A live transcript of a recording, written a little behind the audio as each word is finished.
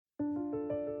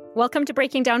Welcome to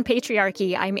Breaking Down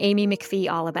Patriarchy. I'm Amy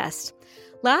McPhee-Allebest.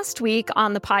 Last week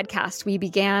on the podcast, we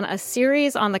began a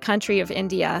series on the country of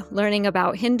India, learning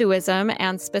about Hinduism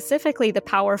and specifically the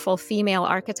powerful female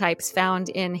archetypes found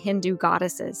in Hindu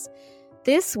goddesses.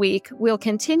 This week, we'll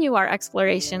continue our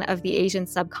exploration of the Asian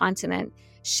subcontinent,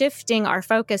 shifting our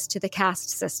focus to the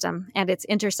caste system and its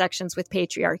intersections with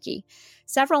patriarchy.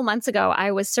 Several months ago,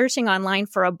 I was searching online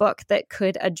for a book that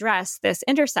could address this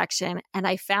intersection, and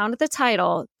I found the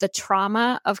title, The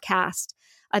Trauma of Caste,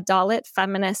 a Dalit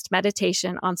Feminist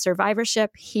Meditation on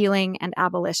Survivorship, Healing, and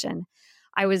Abolition.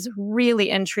 I was really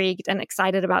intrigued and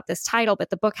excited about this title, but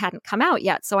the book hadn't come out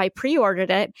yet, so I pre-ordered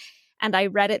it, and I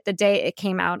read it the day it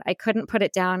came out. I couldn't put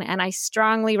it down, and I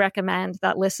strongly recommend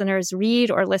that listeners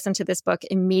read or listen to this book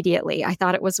immediately. I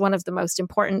thought it was one of the most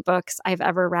important books I've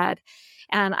ever read.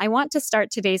 And I want to start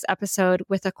today's episode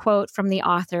with a quote from the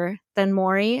author,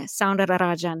 Thenmozhi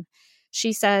Soundararajan.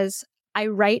 She says, "I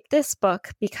write this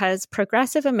book because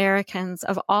progressive Americans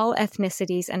of all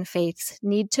ethnicities and faiths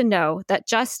need to know that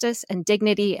justice and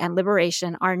dignity and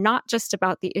liberation are not just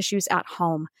about the issues at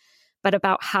home, but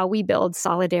about how we build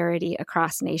solidarity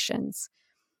across nations."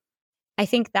 I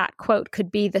think that quote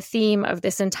could be the theme of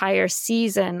this entire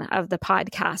season of the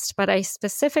podcast, but I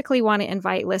specifically want to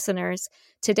invite listeners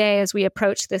today as we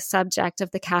approach this subject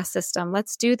of the caste system.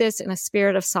 Let's do this in a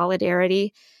spirit of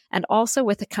solidarity and also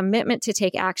with a commitment to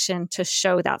take action to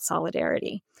show that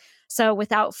solidarity. So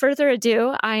without further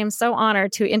ado, I am so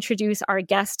honored to introduce our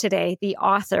guest today, the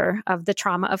author of The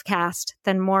Trauma of Caste,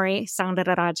 Thenmozhi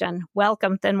Soundararajan.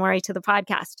 Welcome, Thenmozhi, to the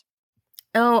podcast.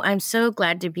 Oh, I'm so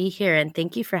glad to be here, and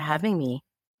thank you for having me.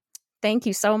 Thank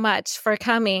you so much for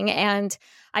coming. And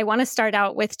I want to start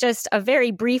out with just a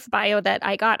very brief bio that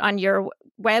I got on your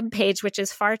webpage, which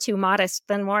is far too modest,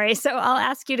 Thenmozhi. So I'll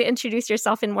ask you to introduce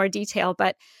yourself in more detail.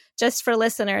 But just for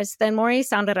listeners, Thenmozhi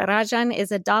Soundararajan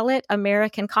is a Dalit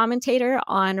American commentator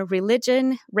on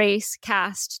religion, race,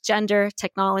 caste, gender,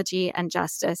 technology, and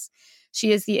justice.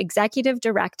 She is the executive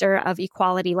director of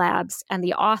Equality Labs and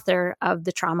the author of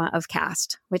The Trauma of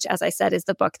Caste, which, as I said, is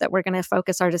the book that we're going to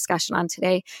focus our discussion on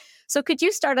today. So could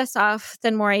you start us off,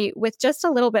 Thenmozhi, with just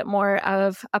a little bit more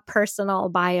of a personal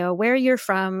bio, where you're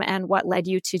from and what led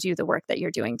you to do the work that you're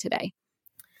doing today?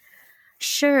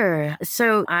 Sure.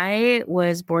 So I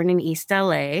was born in East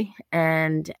LA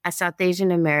and a South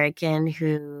Asian American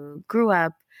who grew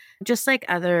up just like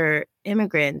other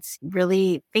immigrants,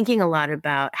 really thinking a lot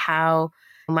about how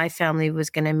my family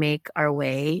was going to make our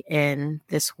way in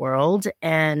this world,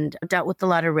 and dealt with a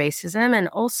lot of racism and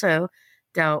also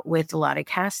dealt with a lot of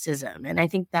casteism. And I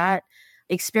think that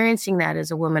experiencing that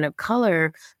as a woman of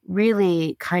color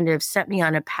really kind of set me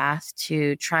on a path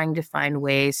to trying to find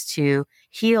ways to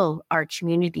heal our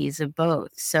communities of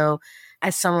both. So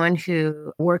as someone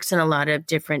who works in a lot of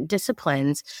different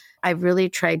disciplines, I've really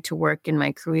tried to work in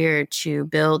my career to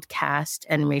build caste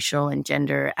and racial and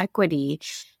gender equity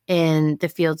in the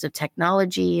fields of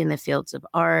technology, in the fields of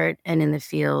art, and in the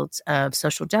fields of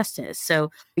social justice.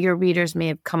 So your readers may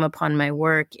have come upon my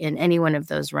work in any one of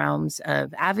those realms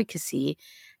of advocacy.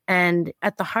 And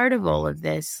at the heart of all of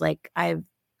this,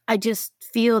 I just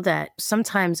feel that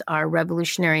sometimes our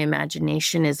revolutionary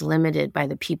imagination is limited by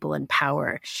the people in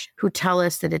power who tell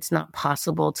us that it's not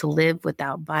possible to live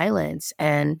without violence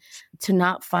and to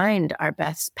not find our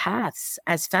best paths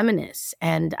as feminists.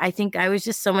 And I think I was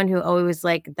just someone who always was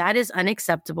like, that is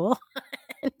unacceptable.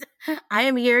 I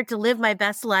am here to live my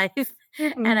best life.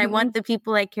 And I want the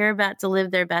people I care about to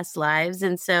live their best lives.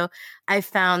 And so I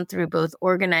found through both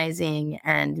organizing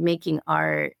and making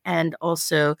art and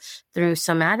also through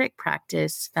somatic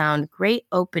practice, found great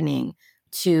opening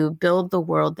to build the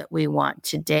world that we want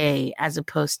today as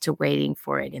opposed to waiting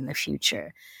for it in the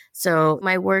future. So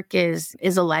my work is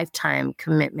a lifetime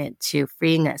commitment to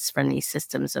freeing us from these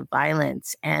systems of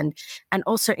violence and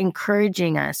also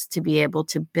encouraging us to be able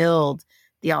to build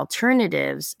the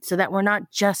alternatives so that we're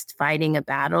not just fighting a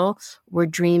battle, we're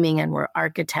dreaming and we're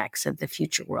architects of the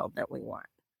future world that we want.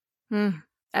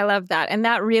 I love that. And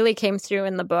that really came through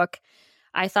in the book.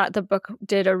 I thought the book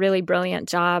did a really brilliant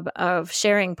job of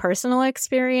sharing personal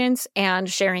experience and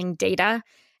sharing data,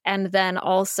 and then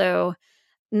also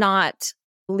not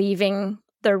leaving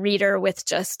the reader with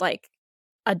just like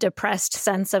a depressed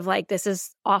sense of like, this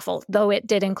is awful, though it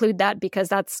did include that because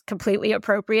that's completely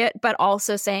appropriate, but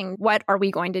also saying, what are we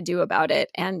going to do about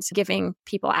it? And giving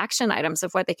people action items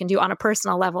of what they can do on a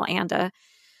personal level and a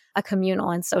communal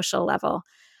and social level.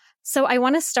 So I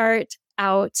want to start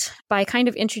out by kind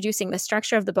of introducing the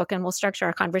structure of the book, and we'll structure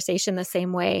our conversation the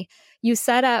same way. You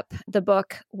set up the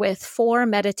book with 4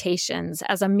 meditations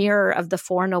as a mirror of the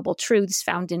 4 noble truths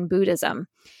found in Buddhism.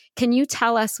 Can you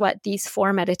tell us what these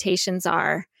 4 meditations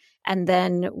are? And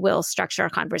then we'll structure our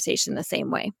conversation the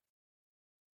same way.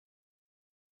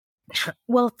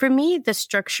 Well, for me, the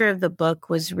structure of the book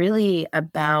was really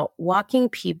about walking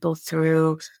people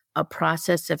through a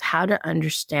process of how to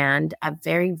understand a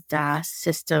very vast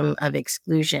system of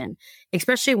exclusion,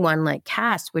 especially one like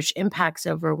caste, which impacts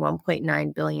over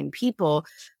 1.9 billion people,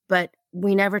 but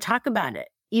we never talk about it,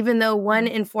 even though 1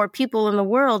 in 4 people in the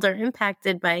world are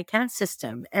impacted by a caste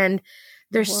system. And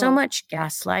there's so much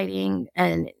gaslighting,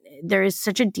 and there is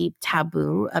such a deep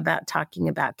taboo about talking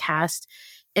about caste.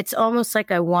 It's almost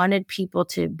like I wanted people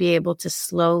to be able to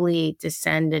slowly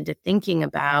descend into thinking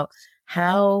about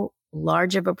how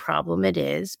large of a problem it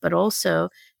is, but also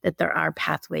that there are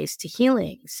pathways to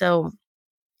healing. So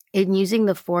in using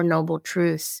the 4 noble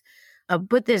truths of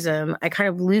Buddhism, I kind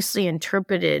of loosely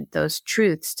interpreted those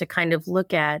truths to kind of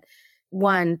look at,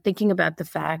 1, thinking about the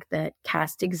fact that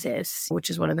caste exists, which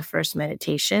is one of the first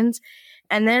meditations,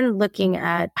 and then looking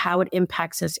at how it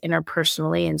impacts us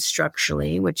interpersonally and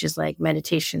structurally, which is like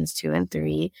meditations 2 and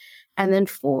 3. And then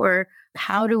 4,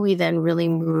 how do we then really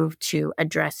move to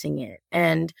addressing it?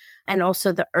 And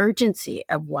also the urgency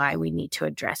of why we need to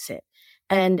address it.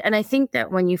 And I think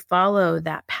that when you follow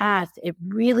that path, it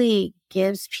really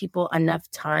gives people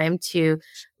enough time to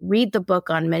read the book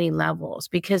on many levels,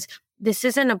 because this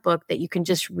isn't a book that you can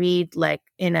just read like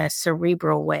in a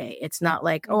cerebral way. It's not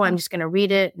like, oh, I'm just going to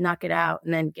read it, knock it out,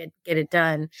 and then get it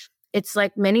done. It's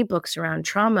like many books around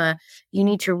trauma. You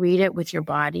need to read it with your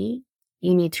body.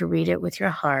 You need to read it with your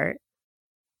heart.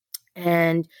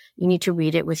 And you need to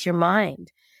read it with your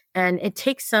mind. And it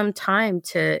takes some time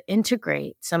to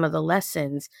integrate some of the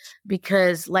lessons,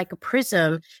 because like a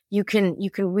prism, you can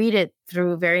read it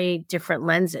through very different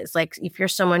lenses. Like if you're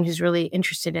someone who's really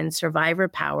interested in survivor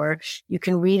power, you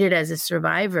can read it as a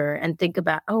survivor and think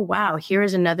about, oh, wow, here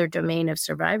is another domain of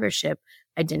survivorship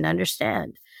I didn't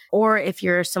understand. Or if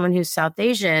you're someone who's South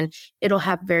Asian, it'll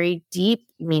have very deep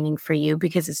meaning for you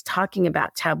because it's talking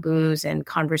about taboos and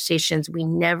conversations we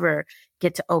never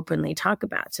get to openly talk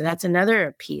about. So that's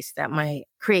another piece that might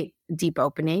create deep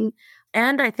opening.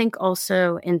 And I think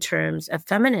also in terms of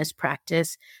feminist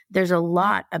practice, there's a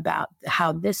lot about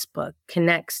how this book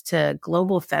connects to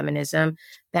global feminism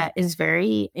that is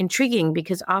very intriguing,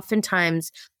 because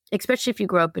oftentimes, especially if you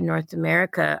grow up in North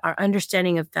America, our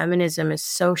understanding of feminism is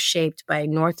so shaped by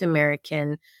North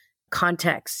American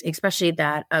context, especially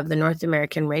that of the North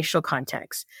American racial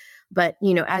context. But,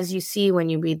 as you see when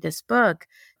you read this book,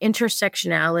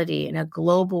 intersectionality in a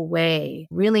global way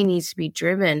really needs to be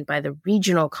driven by the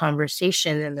regional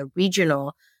conversation and the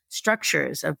regional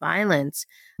structures of violence,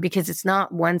 because it's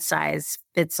not one size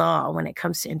fits all when it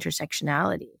comes to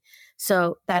intersectionality.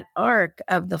 So that arc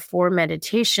of the 4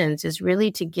 meditations is really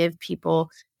to give people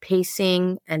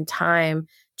pacing and time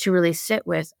to really sit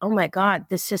with, oh my God,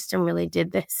 this system really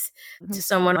did this to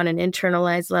someone on an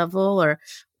internalized level, or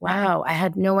wow, I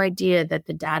had no idea that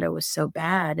the data was so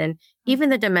bad. And even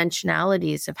the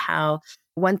dimensionalities of how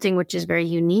one thing which is very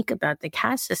unique about the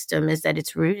caste system is that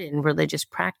it's rooted in religious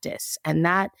practice. And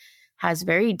that has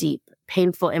very deep,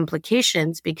 painful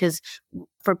implications, because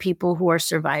for people who are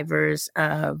survivors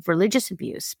of religious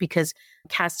abuse, because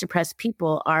caste oppressed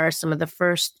people are some of the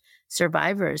first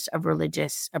survivors of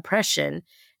religious oppression.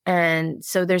 And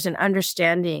so there's an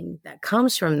understanding that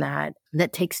comes from that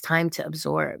takes time to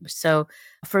absorb. So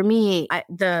for me,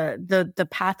 the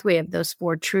pathway of those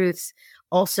 4 truths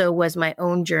also was my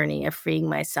own journey of freeing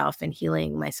myself and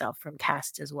healing myself from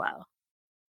caste as well.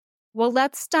 Well,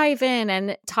 let's dive in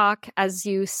and talk, as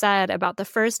you said, about the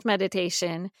first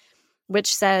meditation,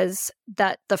 which says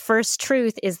that the first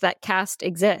truth is that caste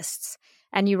exists.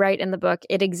 And you write in the book,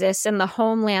 it exists in the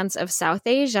homelands of South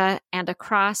Asia and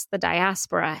across the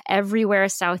diaspora, everywhere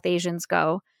South Asians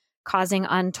go, causing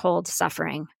untold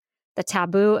suffering. The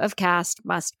taboo of caste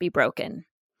must be broken.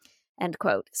 End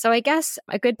quote. So I guess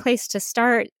a good place to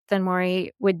start, Thenmozhi,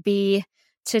 would be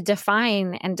to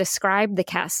define and describe the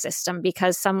caste system,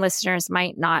 because some listeners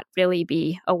might not really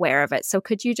be aware of it. So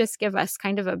could you just give us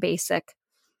kind of a basic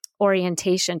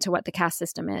orientation to what the caste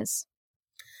system is?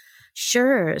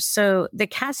 Sure. So the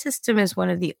caste system is one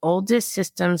of the oldest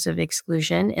systems of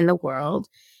exclusion in the world.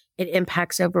 It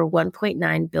impacts over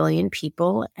 1.9 billion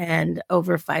people and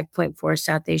over 5.4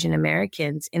 South Asian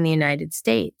Americans in the United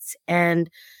States. And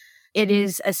it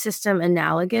is a system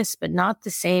analogous, but not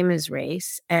the same as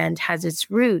race, and has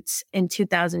its roots in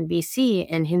 2000 BC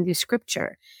in Hindu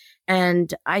scripture.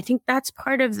 And I think that's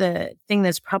part of the thing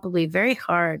that's probably very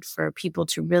hard for people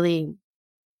to really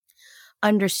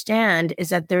understand, is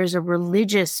that there's a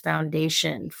religious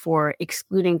foundation for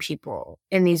excluding people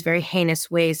in these very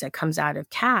heinous ways that comes out of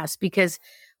caste. Because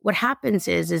what happens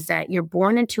is that you're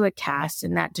born into a caste,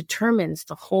 and that determines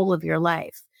the whole of your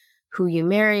life, who you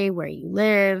marry, where you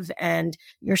live, and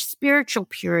your spiritual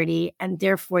purity, and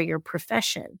therefore your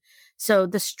profession. So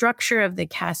the structure of the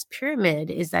caste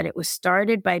pyramid is that it was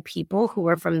started by people who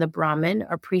were from the Brahmin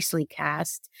or priestly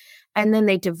caste, and then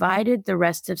they divided the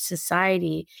rest of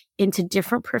society into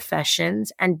different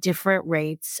professions and different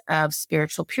rates of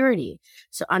spiritual purity.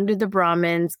 So under the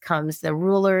Brahmins comes the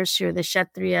rulers, who are the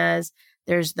Kshatriyas.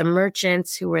 There's the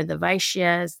merchants, who are the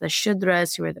Vaishyas, the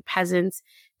Shudras, who are the peasants.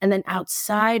 And then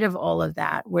outside of all of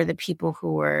that were the people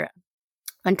who were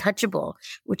untouchable,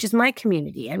 which is my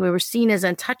community. And we were seen as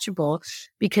untouchable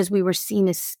because we were seen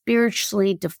as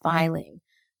spiritually defiling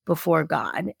before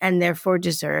God, and therefore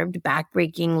deserved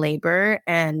backbreaking labor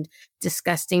and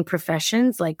disgusting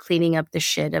professions like cleaning up the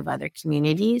shit of other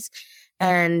communities.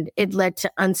 And it led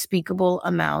to unspeakable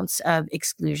amounts of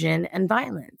exclusion and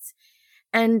violence.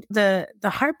 And the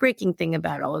heartbreaking thing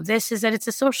about all of this is that it's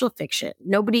a social fiction.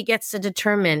 Nobody gets to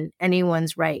determine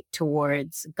anyone's right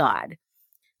towards God.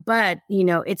 But,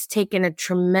 it's taken a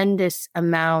tremendous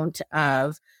amount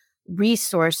of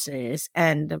resources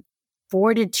and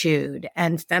fortitude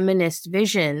and feminist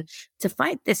vision to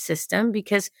fight this system,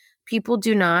 because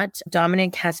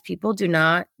dominant caste people do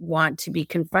not want to be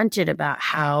confronted about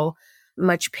how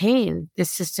much pain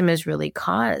this system has really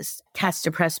caused caste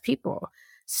oppressed people.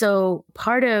 So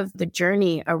part of the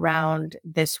journey around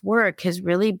this work has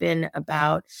really been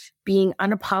about being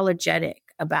unapologetic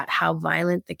about how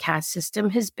violent the caste system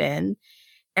has been,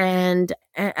 and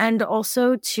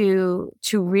also to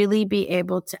really be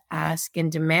able to ask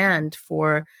and demand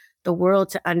for the world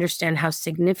to understand how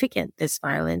significant this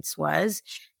violence was,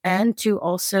 and to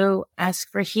also ask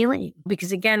for healing.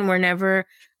 Because again, we're never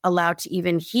allowed to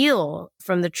even heal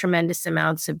from the tremendous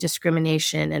amounts of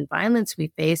discrimination and violence we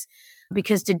face,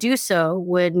 because to do so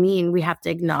would mean we have to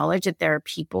acknowledge that there are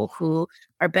people who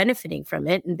are benefiting from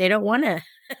it, and they don't want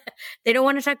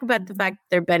to talk about the fact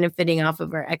they're benefiting off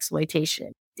of our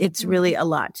exploitation. It's really a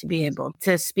lot to be able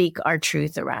to speak our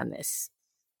truth around this.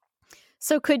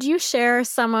 So could you share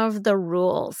some of the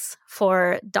rules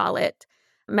for Dalit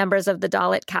members of the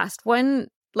Dalit caste? One,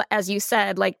 as you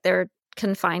said, they're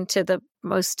confined to the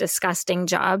most disgusting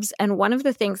jobs. And one of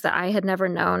the things that I had never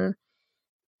known,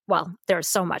 well, there's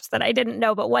so much that I didn't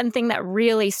know, but one thing that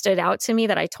really stood out to me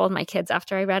that I told my kids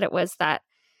after I read it was that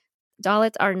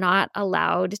Dalits are not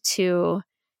allowed to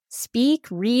speak,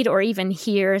 read, or even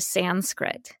hear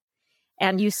Sanskrit.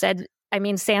 And you said,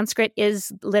 Sanskrit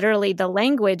is literally the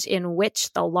language in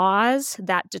which the laws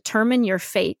that determine your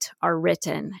fate are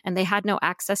written, and they had no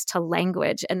access to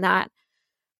language. And that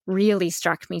really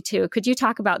struck me too. Could you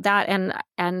talk about that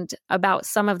and about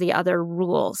some of the other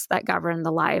rules that govern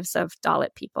the lives of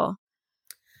Dalit people?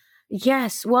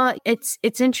 Yes. Well, it's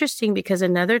interesting because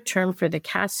another term for the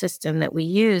caste system that we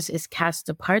use is caste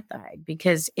apartheid,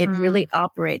 because it really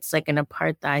operates like an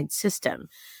apartheid system.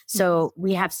 So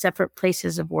we have separate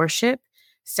places of worship,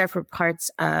 separate parts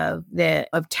of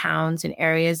towns and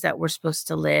areas that we're supposed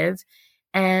to live.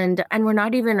 And we're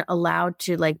not even allowed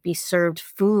to be served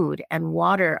food and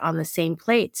water on the same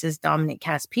plates as dominant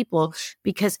caste people,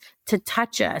 because to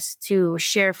touch us, to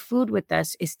share food with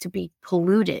us, is to be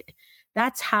polluted.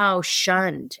 That's how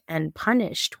shunned and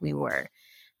punished we were.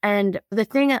 And the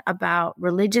thing about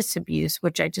religious abuse,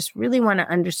 which I just really want to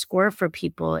underscore for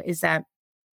people, is that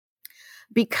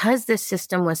because this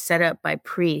system was set up by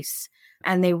priests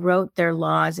and they wrote their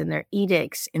laws and their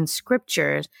edicts in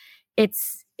scriptures,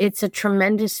 it's a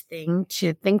tremendous thing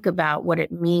to think about what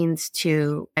it means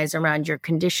to rise around your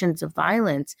conditions of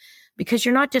violence, because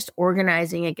you're not just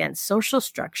organizing against social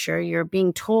structure. You're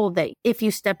being told that if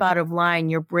you step out of line,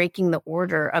 you're breaking the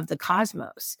order of the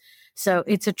cosmos. So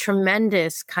it's a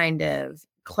tremendous kind of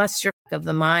cluster of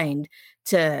the mind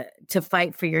to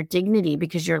fight for your dignity,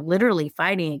 because you're literally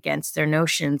fighting against their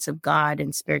notions of God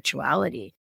and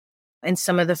spirituality. And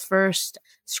some of the first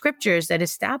scriptures that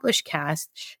established caste,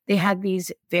 they had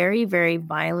these very, very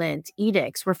violent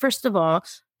edicts where, first of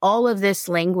all of this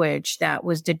language that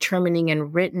was determining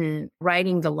and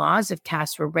writing the laws of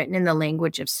caste were written in the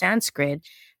language of Sanskrit.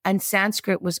 And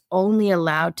Sanskrit was only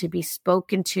allowed to be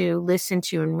spoken to, listened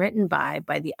to, and written by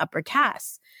the upper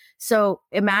castes. So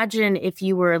imagine if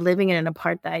you were living in an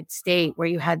apartheid state where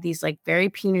you had these very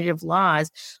punitive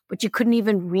laws, but you couldn't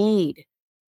even read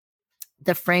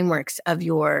the frameworks of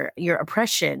your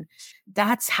oppression.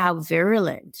 That's how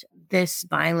virulent this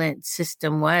violent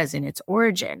system was in its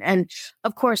origin. And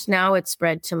of course, now it's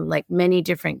spread to many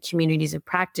different communities of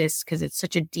practice, because it's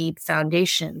such a deep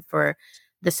foundation for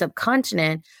the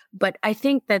subcontinent. But I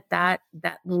think that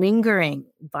lingering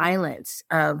violence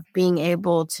of being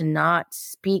able to not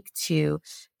speak to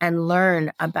and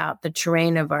learn about the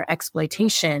terrain of our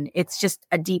exploitation, it's just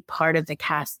a deep part of the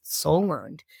caste soul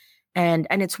wound. And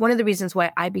it's one of the reasons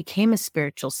why I became a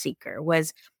spiritual seeker.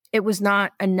 Was it was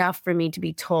not enough for me to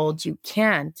be told you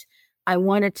can't. I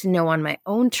wanted to know on my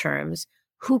own terms,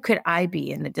 who could I be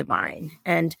in the divine,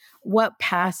 and what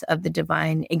path of the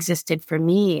divine existed for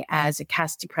me as a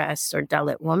caste oppressed or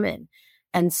Dalit woman.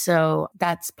 And so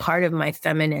that's part of my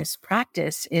feminist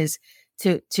practice, is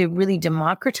to really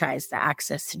democratize the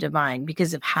access to divine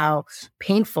because of how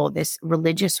painful this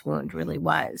religious wound really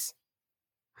was.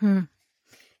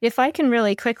 If I can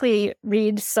really quickly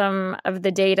read some of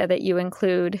the data that you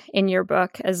include in your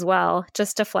book as well,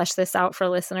 just to flesh this out for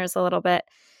listeners a little bit.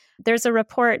 There's a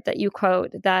report that you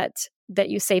quote that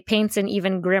you say paints an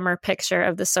even grimmer picture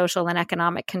of the social and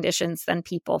economic conditions than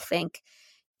people think.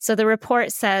 So the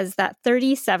report says that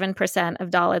 37% of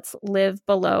Dalits live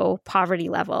below poverty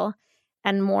level,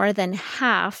 and more than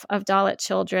half of Dalit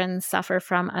children suffer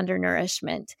from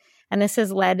undernourishment. And this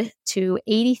has led to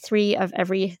 83 of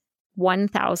every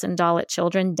 1,000 Dalit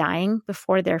children dying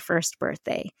before their first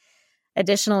birthday.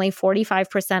 Additionally,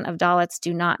 45% of Dalits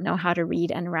do not know how to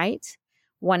read and write.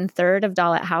 1/3 of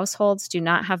Dalit households do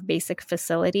not have basic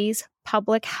facilities.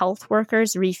 Public health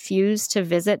workers refuse to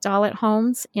visit Dalit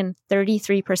homes in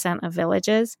 33% of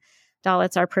villages.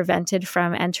 Dalits are prevented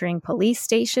from entering police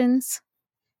stations.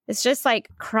 It's just like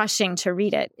crushing to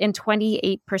read it in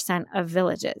 28% of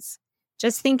villages.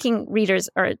 Just thinking, readers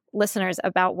or listeners,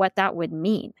 about what that would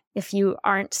mean if you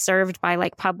aren't served by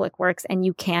like public works and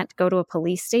you can't go to a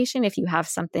police station if you have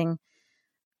something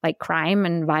like crime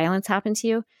and violence happen to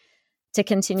you. To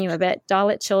continue a bit,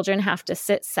 Dalit children have to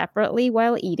sit separately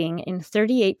while eating in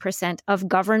 38% of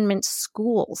government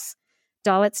schools.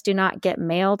 Dalits do not get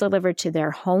mail delivered to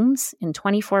their homes in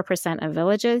 24% of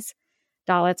villages.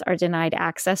 Dalits are denied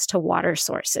access to water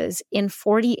sources in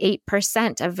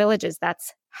 48% of villages.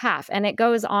 That's half. And it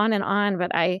goes on,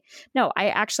 but I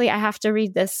have to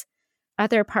read this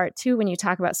other part too when you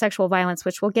talk about sexual violence,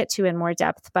 which we'll get to in more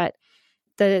depth. But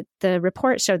the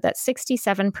report showed that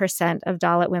 67% of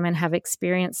Dalit women have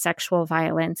experienced sexual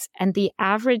violence, and the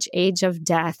average age of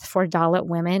death for Dalit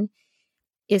women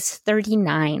is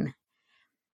 39.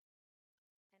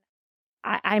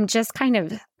 I'm just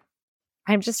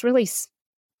really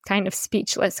kind of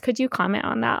speechless. Could you comment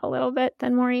on that a little bit,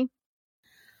 Thenmozhi?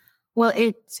 Well,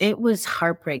 it was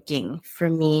heartbreaking for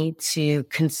me to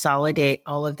consolidate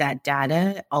all of that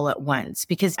data all at once,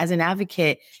 because as an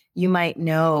advocate, you might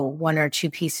know one or two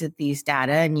pieces of these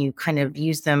data and you kind of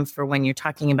use them for when you're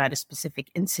talking about a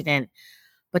specific incident.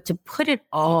 But to put it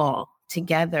all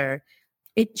together,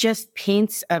 it just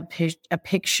paints a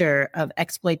picture of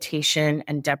exploitation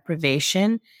and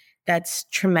deprivation that's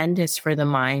tremendous for the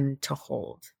mind to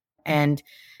hold. And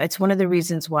it's one of the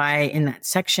reasons why in that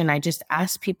section, I just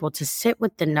ask people to sit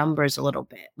with the numbers a little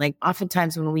bit. Like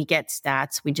oftentimes when we get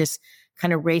stats, we just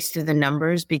kind of race through the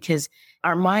numbers because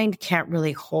our mind can't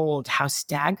really hold how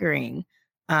staggering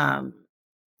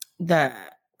the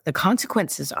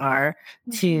consequences are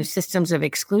to systems of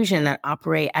exclusion that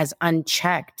operate as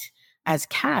unchecked as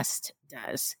caste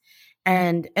does.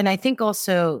 And I think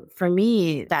also for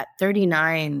me, that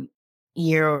 39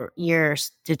 year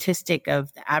statistic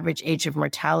of the average age of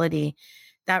mortality,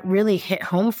 that really hit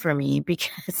home for me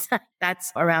because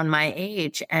that's around my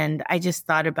age. And I just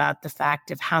thought about the fact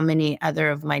of how many other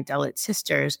of my Dalit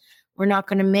sisters were not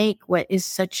going to make what is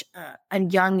such a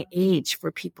young age for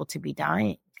people to be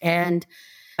dying. And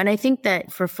I think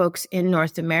that for folks in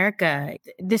North America,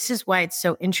 this is why it's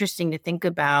so interesting to think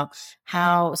about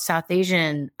how South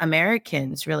Asian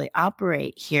Americans really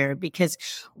operate here, because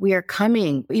we are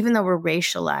coming, even though we're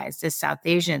racialized as South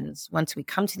Asians, once we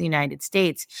come to the United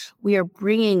States, we are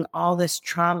bringing all this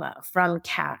trauma from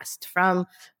caste, from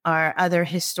our other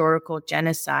historical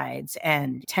genocides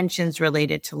and tensions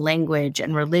related to language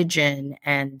and religion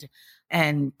and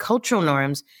cultural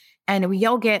norms. And we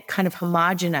all get kind of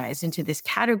homogenized into this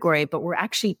category, but we're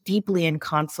actually deeply in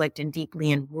conflict and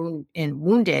deeply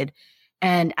wounded.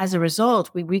 And as a result,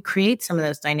 we recreate some of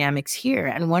those dynamics here.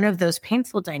 And one of those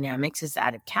painful dynamics is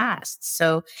that of caste.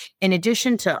 So in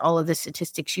addition to all of the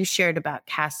statistics you shared about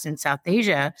caste in South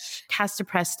Asia,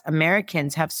 caste-oppressed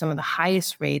Americans have some of the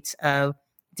highest rates of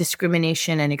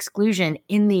discrimination and exclusion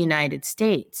in the United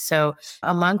States. So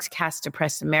amongst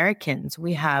caste-oppressed Americans,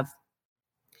 we have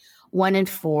 1 in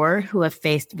 4 who have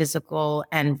faced physical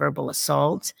and verbal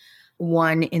assault,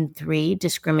 1 in 3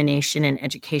 discrimination in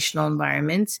educational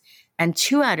environments, and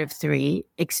 2 out of 3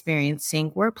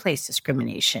 experiencing workplace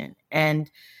discrimination.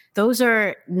 And those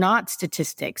are not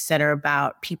statistics that are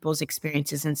about people's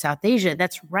experiences in South Asia.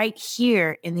 That's right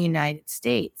here in the United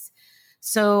States.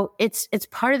 So it's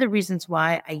part of the reasons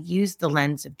why I use the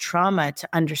lens of trauma to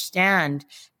understand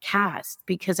caste,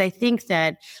 because I think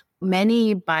that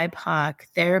many BIPOC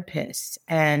therapists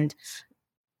and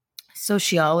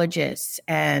sociologists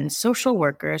and social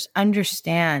workers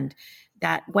understand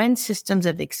that when systems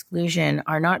of exclusion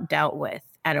are not dealt with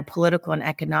at a political and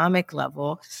economic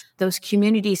level, those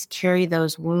communities carry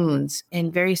those wounds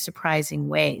in very surprising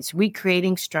ways,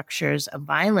 recreating structures of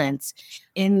violence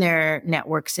in their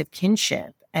networks of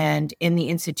kinship and in the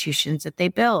institutions that they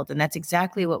build. And that's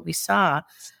exactly what we saw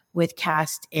with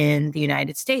caste in the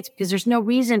United States, because there's no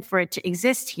reason for it to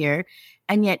exist here.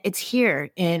 And yet it's here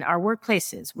in our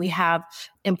workplaces. We have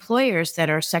employers that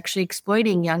are sexually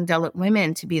exploiting young Dalit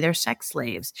women to be their sex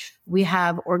slaves. We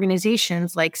have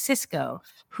organizations like Cisco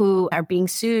who are being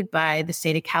sued by the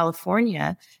state of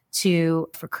California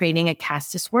for creating a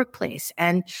casteist workplace,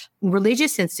 and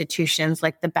religious institutions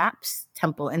like the Baptist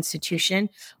Temple Institution,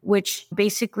 which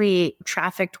basically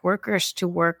trafficked workers to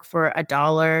work for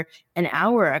 $1 an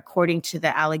hour, according to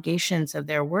the allegations of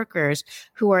their workers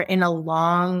who are in a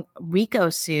long RICO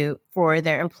suit for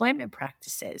their employment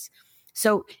practices.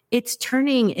 So it's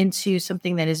turning into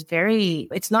something that is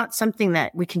it's not something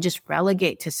that we can just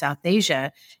relegate to South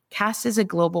Asia. Caste is a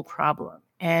global problem,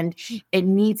 and it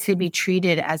needs to be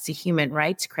treated as the human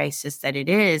rights crisis that it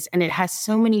is. And it has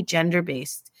so many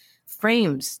gender-based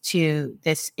frames to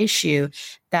this issue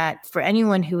that for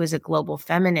anyone who is a global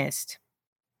feminist,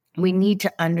 we need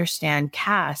to understand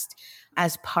caste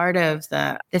as part of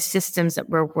the systems that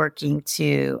we're working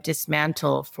to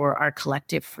dismantle for our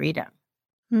collective freedom.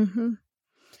 Mm-hmm.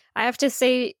 I have to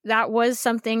say that was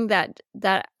something that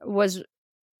was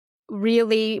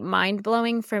really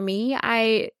mind-blowing for me.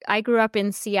 I grew up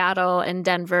in Seattle and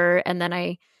Denver, and then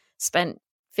I spent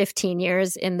 15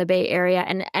 years in the Bay Area.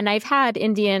 And I've had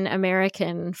Indian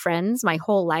American friends my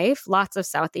whole life, lots of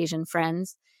South Asian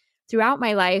friends throughout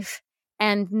my life.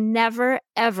 And never,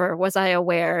 ever was I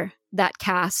aware that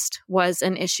caste was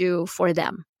an issue for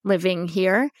them living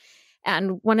here.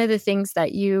 And one of the things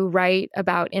that you write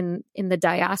about in the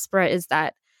diaspora is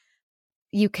that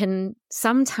you can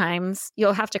sometimes,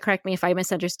 you'll have to correct me if I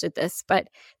misunderstood this, but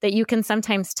that you can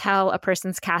sometimes tell a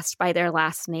person's caste by their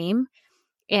last name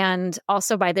and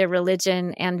also by their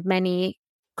religion. And many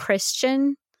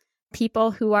Christian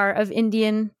people who are of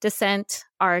Indian descent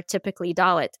are typically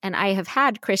Dalit. And I have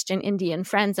had Christian Indian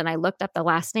friends, and I looked up the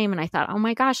last name and I thought, oh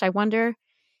my gosh, I wonder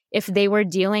if they were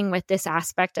dealing with this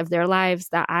aspect of their lives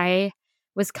that I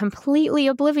was completely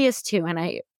oblivious to. And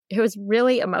it was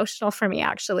really emotional for me,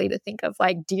 actually, to think of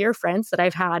like dear friends that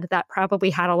I've had that probably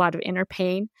had a lot of inner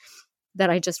pain that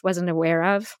I just wasn't aware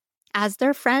of as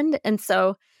their friend. And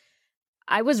so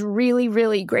I was really,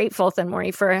 really grateful,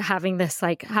 Thenmozhi, for having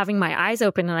my eyes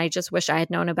open. And I just wish I had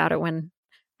known about it when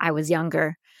I was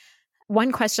younger.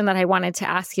 One question that I wanted to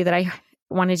ask you that I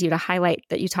wanted you to highlight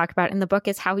that you talk about in the book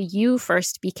is how you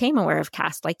first became aware of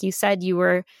caste. Like you said, you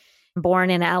were born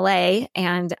in LA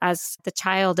and as the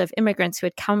child of immigrants who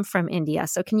had come from India.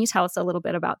 So can you tell us a little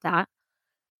bit about that?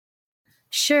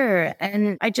 Sure.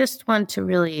 And I just want to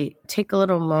really take a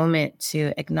little moment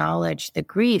to acknowledge the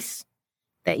grief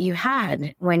that you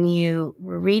had when you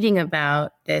were reading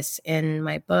about this in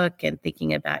my book and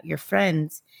thinking about your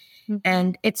friends. Mm-hmm.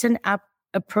 And it's an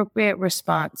appropriate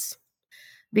response,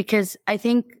 because I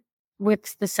think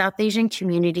with the South Asian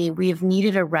community, we have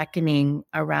needed a reckoning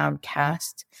around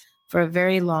caste for a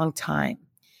very long time.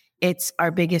 It's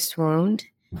our biggest wound,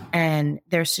 and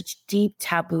there's such deep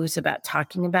taboos about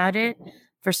talking about it.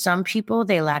 For some people,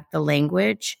 they lack the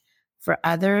language. For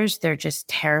others, they're just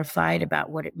terrified about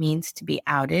what it means to be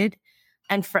outed.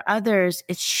 And for others,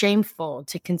 it's shameful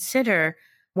to consider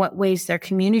what ways their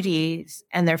communities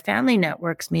and their family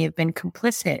networks may have been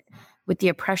complicit with the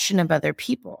oppression of other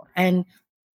people. And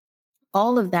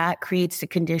all of that creates the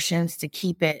conditions to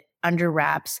keep it under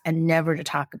wraps and never to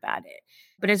talk about it.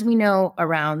 But as we know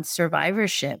around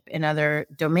survivorship in other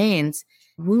domains,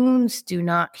 wounds do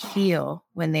not heal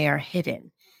when they are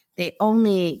hidden. They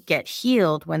only get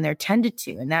healed when they're tended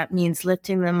to. And that means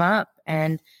lifting them up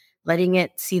and letting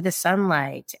it see the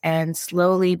sunlight and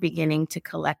slowly beginning to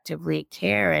collectively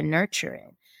care and nurture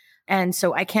it. And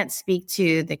so I can't speak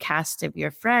to the caste of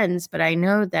your friends, but I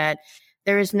know that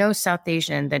there is no South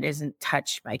Asian that isn't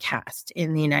touched by caste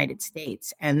in the United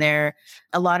States. And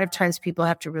a lot of times people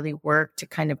have to really work to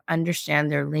kind of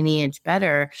understand their lineage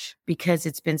better, because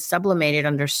it's been sublimated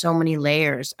under so many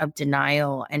layers of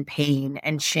denial and pain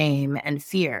and shame and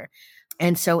fear.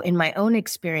 And so in my own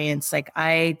experience, like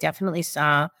I definitely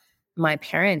saw my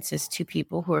parents as two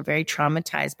people who are very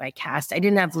traumatized by caste. I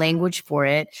didn't have language for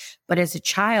it, but as a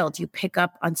child, you pick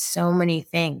up on so many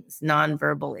things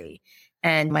non-verbally.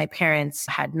 And my parents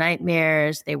had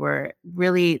nightmares. They were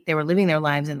living their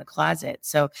lives in the closet.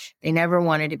 So they never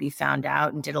wanted to be found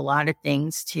out and did a lot of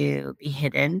things to be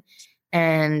hidden.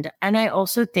 And I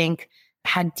also think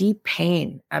had deep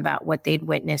pain about what they'd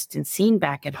witnessed and seen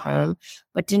back at home,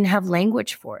 but didn't have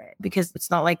language for it because it's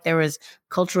not like there was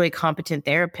culturally competent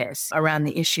therapists around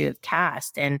the issue of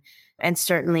caste. And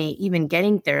certainly even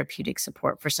getting therapeutic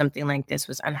support for something like this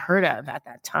was unheard of at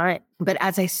that time. But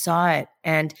as I saw it,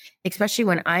 and especially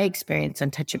when I experienced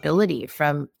untouchability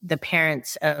from the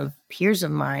parents of peers of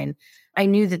mine, I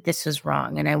knew that this was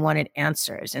wrong and I wanted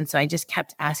answers. And so I just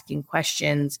kept asking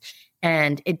questions.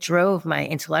 And it drove my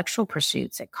intellectual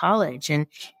pursuits at college. And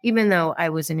even though I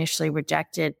was initially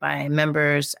rejected by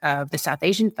members of the South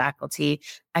Asian faculty,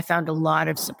 I found a lot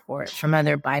of support from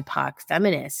other BIPOC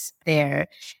feminists there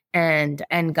and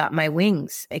got my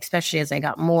wings, especially as I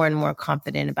got more and more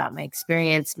confident about my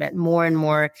experience, met more and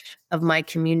more of my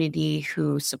community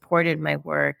who supported my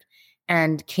work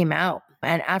and came out.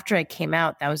 And after I came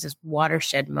out, that was this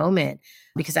watershed moment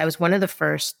because I was one of the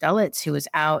first Dalits who was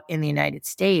out in the United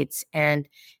States. And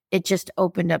it just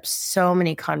opened up so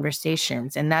many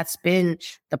conversations. And that's been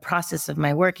the process of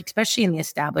my work, especially in the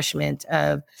establishment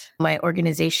of my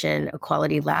organization,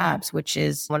 Equality Labs, which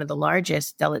is one of the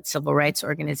largest Dalit civil rights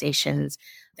organizations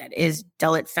that is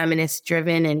Dalit feminist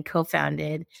driven and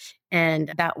co-founded.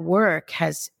 And that work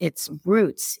has its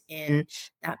roots in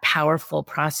that powerful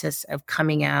process of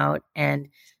coming out and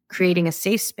creating a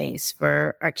safe space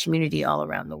for our community all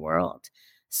around the world.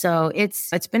 So it's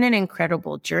been an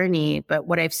incredible journey. But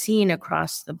what I've seen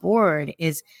across the board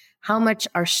is how much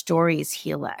our stories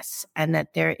heal us and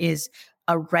that there is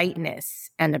a rightness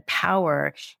and a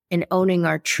power in owning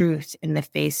our truth in the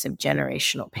face of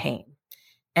generational pain.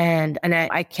 And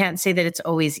I can't say that it's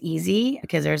always easy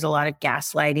because there's a lot of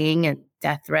gaslighting and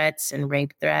death threats and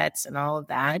rape threats and all of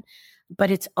that,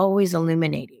 but it's always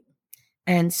illuminating.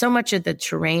 And so much of the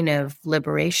terrain of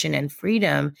liberation and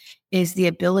freedom is the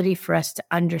ability for us to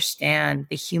understand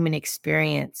the human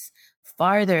experience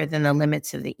farther than the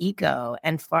limits of the ego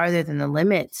and farther than the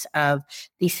limits of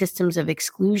these systems of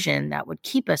exclusion that would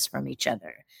keep us from each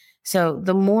other. So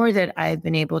the more that I've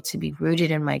been able to be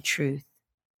rooted in my truth,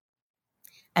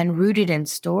 and rooted in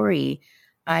story,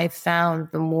 I've found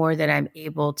the more that I'm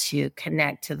able to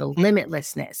connect to the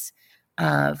limitlessness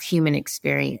of human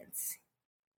experience.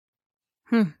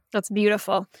 That's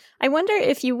beautiful. I wonder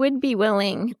if you would be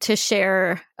willing to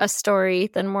share a story,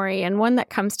 Thenmozhi, and one that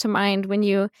comes to mind when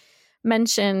you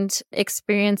mentioned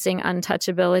experiencing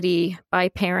untouchability by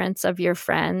parents of your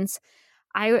friends.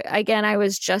 I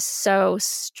was just so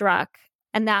struck.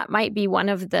 And that might be one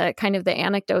of the kind of the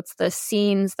anecdotes, the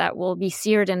scenes that will be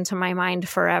seared into my mind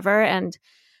forever. And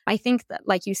I think that,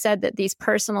 like you said, that these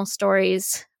personal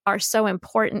stories are so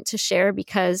important to share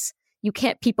because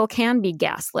people can be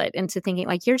gaslit into thinking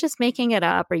like you're just making it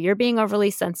up or you're being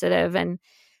overly sensitive, and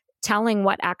telling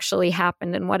what actually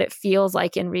happened and what it feels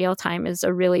like in real time is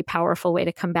a really powerful way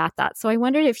to combat that. So I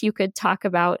wondered if you could talk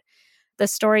about the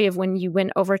story of when you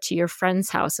went over to your friend's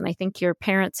house and I think your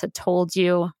parents had told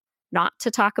you not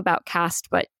to talk about caste,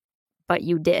 but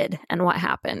you did, and what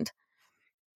happened.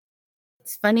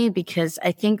 It's funny because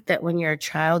I think that when you're a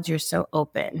child, you're so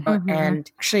open. Mm-hmm.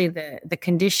 And actually the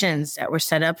conditions that were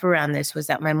set up around this was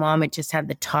that my mom had just had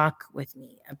the talk with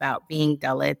me about being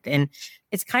Dalit. And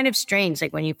it's kind of strange.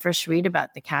 Like when you first read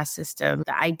about the caste system,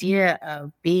 the idea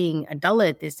of being a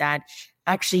Dalit is that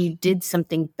actually you did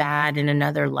something bad in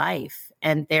another life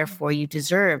and therefore you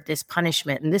deserve this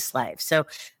punishment in this life. So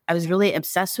I was really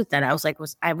obsessed with that. I was like,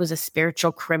 I was a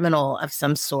spiritual criminal of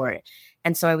some sort.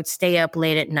 And so I would stay up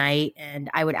late at night and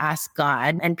I would ask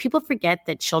God. And people forget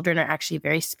that children are actually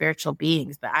very spiritual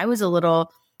beings, but I was a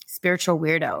little spiritual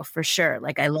weirdo for sure.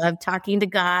 Like I loved talking to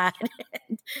God.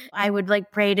 I would like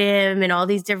pray to him in all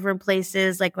these different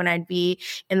places. Like when I'd be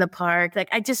in the park, like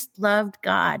I just loved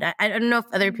God. I don't know if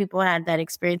other people had that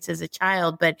experience as a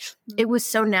child, but it was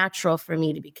so natural for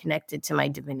me to be connected to my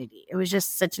divinity. It was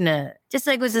just just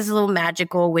like was this little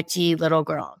magical, witchy little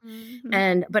girl.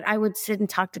 Mm-hmm. But I would sit and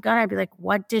talk to God. I'd be like,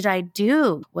 what did I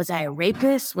do? Was I a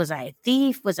rapist? Was I a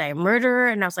thief? Was I a murderer?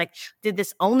 And I was like, did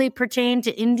this only pertain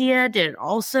to India? Did it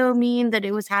also mean that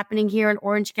it was happening here in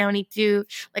Orange County too?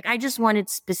 Like I just wanted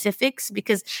specifics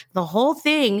because the whole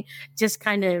thing just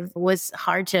kind of was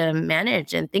hard to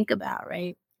manage and think about,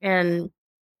 right? And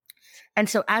And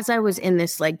so as I was in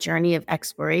this like journey of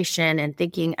exploration and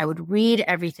thinking, I would read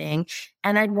everything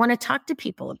and I'd want to talk to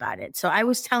people about it. So I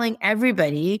was telling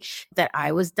everybody that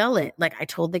I was Dalit. Like I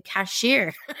told the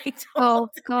cashier, Oh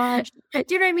gosh. do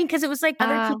you know what I mean? Because it was like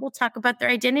other people talk about their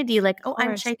identity, like, oh,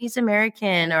 I'm Chinese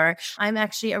American, or I'm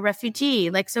actually a refugee.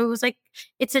 Like, so it was like,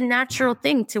 it's a natural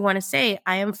thing to want to say,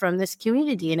 I am from this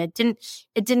community. And it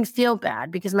didn't feel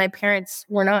bad because my parents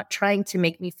were not trying to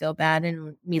make me feel bad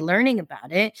and me learning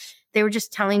about it. They were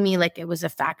just telling me like it was a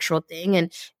factual thing.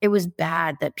 And it was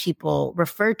bad that people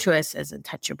referred to us as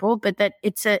untouchable, but that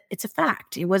it's a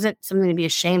fact. It wasn't something to be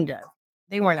ashamed of.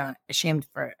 They were not ashamed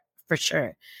for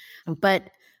sure. But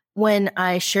when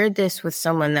I shared this with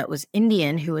someone that was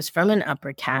Indian who was from an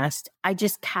upper caste, I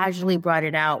just casually brought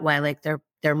it out while like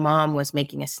their mom was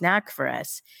making a snack for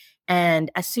us.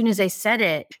 And as soon as I said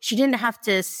it, she didn't have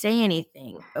to say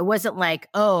anything. It wasn't like,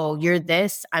 oh, you're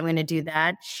this, I'm going to do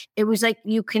that. It was like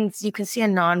you can see a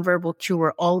nonverbal cue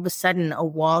where all of a sudden a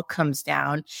wall comes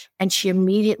down and she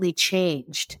immediately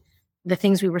changed the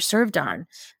things we were served on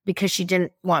because she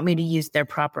didn't want me to use their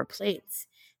proper plates.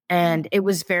 And it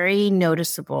was very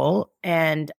noticeable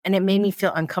and it made me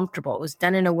feel uncomfortable. It was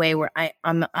done in a way where I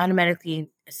automatically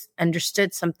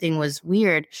understood something was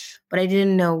weird, but I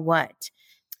didn't know what.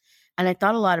 And I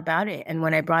thought a lot about it. And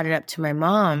when I brought it up to my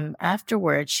mom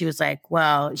afterwards, she was like,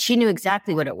 well, she knew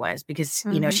exactly what it was because,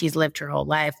 you know, she's lived her whole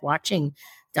life watching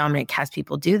dominant caste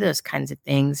people do those kinds of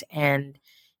things. And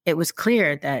it was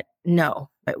clear that no,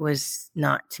 it was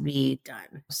not to be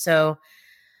done. So,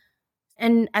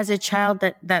 and as a child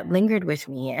that lingered with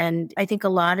me. And I think a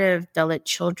lot of Dalit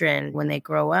children, when they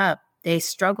grow up, they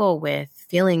struggle with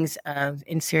feelings of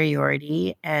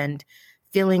inferiority and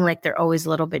feeling like they're always a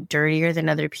little bit dirtier than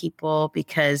other people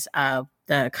because of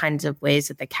the kinds of ways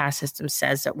that the caste system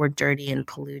says that we're dirty and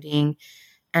polluting.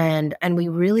 And we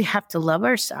really have to love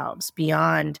ourselves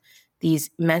beyond these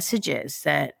messages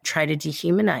that try to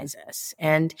dehumanize us.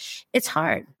 And it's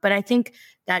hard, but I think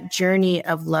that journey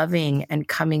of loving and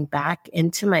coming back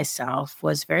into myself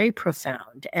was very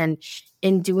profound. And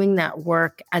in doing that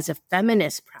work as a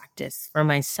feminist practice for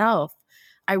myself,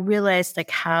 I realized like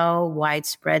how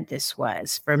widespread this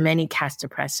was for many caste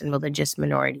oppressed and religious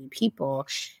minority people.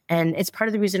 And it's part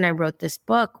of the reason I wrote this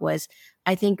book was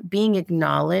I think being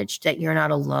acknowledged that you're not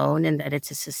alone and that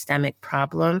it's a systemic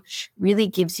problem really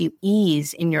gives you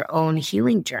ease in your own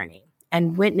healing journey.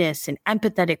 And witness and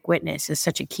empathetic witness is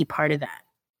such a key part of that.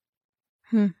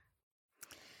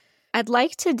 I'd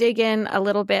like to dig in a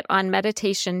little bit on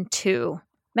meditation 2.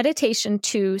 Meditation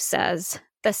 2 says,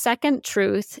 the second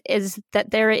truth is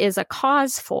that there is a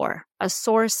cause for, a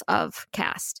source of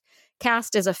caste.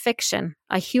 Caste is a fiction,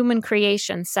 a human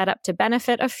creation set up to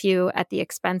benefit a few at the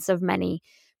expense of many,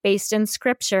 based in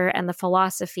scripture and the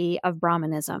philosophy of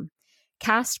Brahmanism.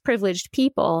 Caste-privileged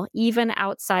people, even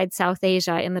outside South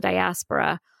Asia in the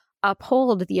diaspora,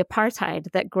 uphold the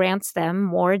apartheid that grants them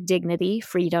more dignity,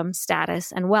 freedom,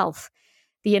 status, and wealth.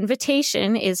 The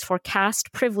invitation is for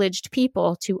caste-privileged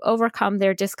people to overcome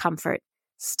their discomfort,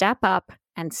 step up,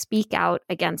 and speak out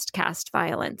against caste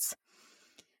violence.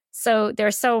 So there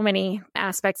are so many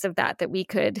aspects of that we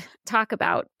could talk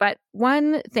about. But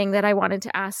one thing that I wanted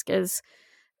to ask is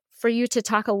for you to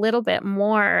talk a little bit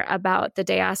more about the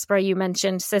diaspora. You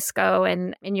mentioned Cisco,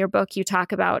 and in your book, you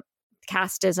talk about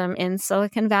casteism in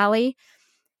Silicon Valley.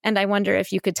 And I wonder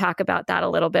if you could talk about that a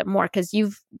little bit more, because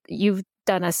you've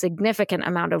done a significant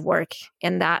amount of work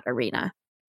in that arena.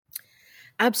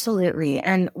 Absolutely.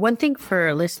 And one thing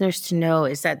for listeners to know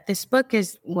is that this book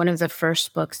is one of the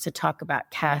first books to talk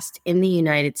about caste in the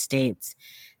United States.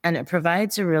 And it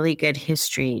provides a really good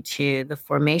history to the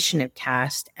formation of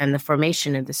caste and the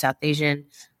formation of the South Asian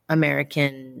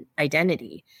American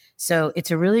identity. So it's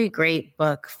a really great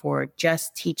book for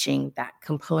just teaching that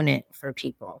component for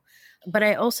people. But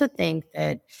I also think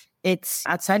that it's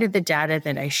outside of the data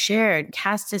that I shared,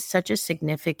 caste is such a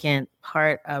significant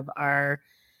part of our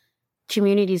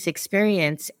community's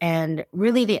experience. And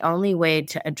really the only way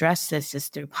to address this is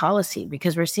through policy,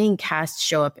 because we're seeing caste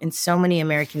show up in so many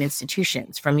American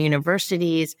institutions, from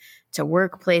universities to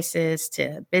workplaces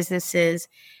to businesses.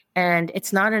 And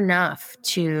it's not enough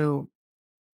to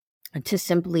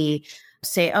simply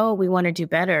say, oh, we want to do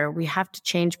better. We have to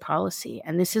change policy.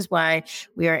 And this is why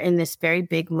we are in this very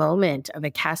big moment of a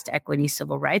caste equity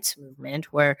civil rights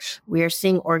movement, where we are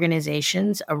seeing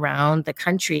organizations around the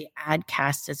country add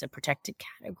caste as a protected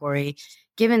category,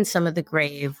 given some of the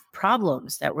grave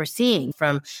problems that we're seeing,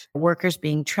 from workers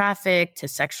being trafficked to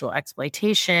sexual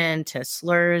exploitation to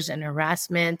slurs and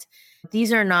harassment.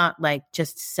 These are not like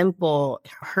just simple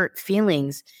hurt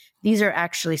feelings. These are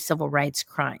actually civil rights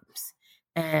crimes.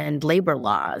 and labor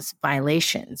laws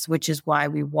violations, which is why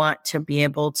we want to be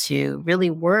able to really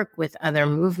work with other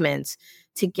movements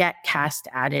to get caste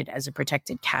added as a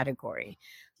protected category.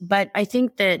 But I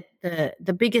think that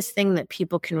the biggest thing that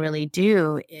people can really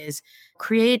do is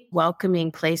create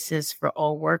welcoming places for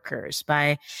all workers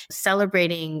by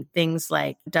celebrating things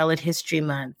like Dalit History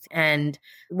Month. And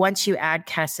once you add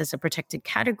caste as a protected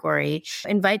category,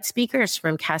 invite speakers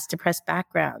from caste oppressed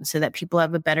backgrounds so that people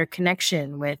have a better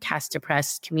connection with caste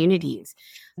oppressed communities.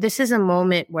 This is a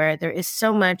moment where there is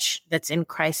so much that's in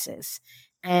crisis.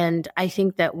 And I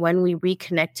think that when we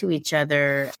reconnect to each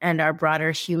other and our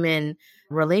broader human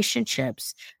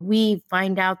relationships, we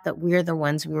find out that we're the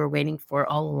ones we were waiting for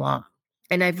all along.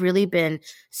 And I've really been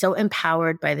so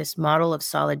empowered by this model of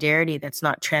solidarity that's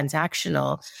not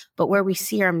transactional, but where we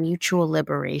see our mutual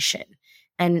liberation.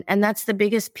 And that's the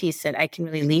biggest piece that I can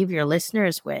really leave your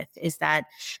listeners with, is that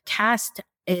caste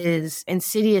is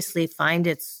insidiously finds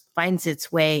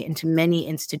its way into many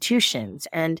institutions.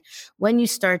 And when you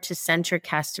start to center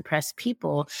caste oppressed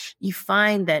people, you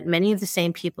find that many of the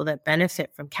same people that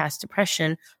benefit from caste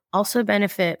oppression also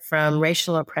benefit from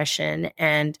racial oppression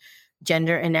and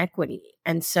gender inequity.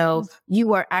 And so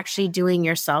you are actually doing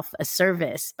yourself a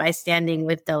service by standing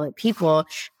with Dalit people,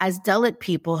 as Dalit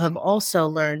people have also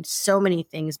learned so many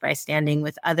things by standing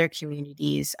with other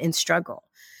communities in struggle.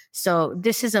 So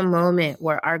this is a moment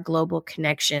where our global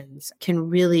connections can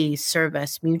really serve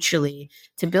us mutually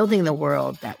to building the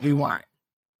world that we want.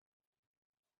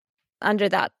 Under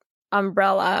that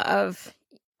umbrella of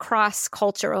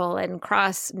cross-cultural and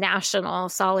cross-national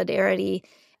solidarity,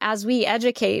 as we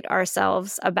educate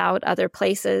ourselves about other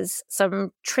places,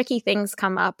 some tricky things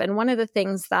come up. And one of the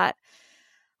things that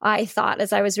I thought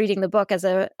as I was reading the book,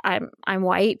 I'm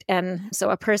white, and so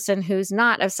a person who's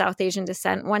not of South Asian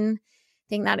descent, one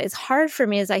thing that is hard for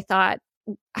me is I thought,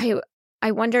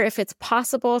 I wonder if it's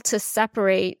possible to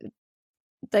separate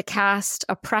the caste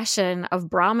oppression of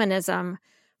Brahmanism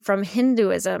from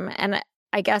Hinduism. And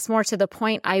I guess more to the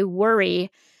point, I worry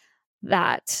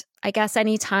that I guess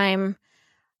anytime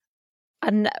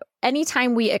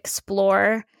we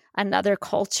explore another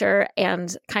culture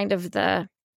and kind of the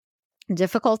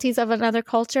difficulties of another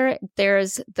culture,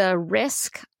 there's the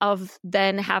risk of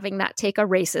then having that take a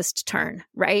racist turn,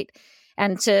 right?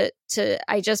 And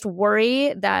I just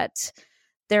worry that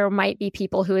there might be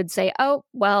people who would say, oh,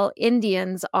 well,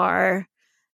 Indians are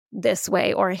this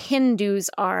way, or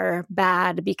Hindus are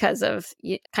bad because of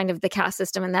kind of the caste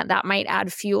system, and that might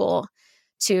add fuel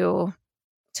to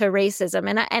racism.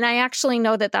 And I actually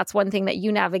know that that's one thing that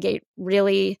you navigate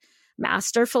really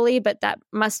masterfully, but that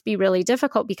must be really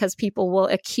difficult because people will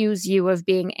accuse you of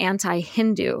being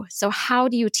anti-Hindu. So how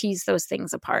do you tease those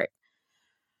things apart?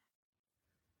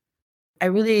 I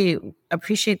really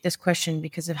appreciate this question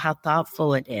because of how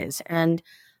thoughtful it is. And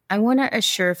I want to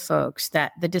assure folks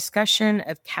that the discussion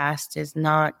of caste is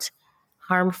not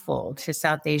harmful to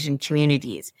South Asian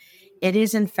communities. It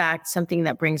is, in fact, something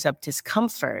that brings up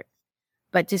discomfort,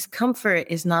 but discomfort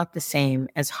is not the same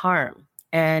as harm.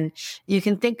 And you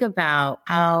can think about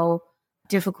how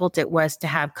difficult it was to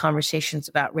have conversations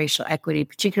about racial equity,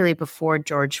 particularly before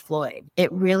George Floyd. It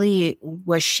really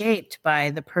was shaped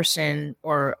by the person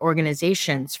or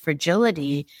organization's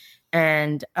fragility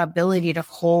and ability to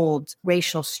hold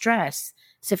racial stress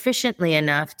sufficiently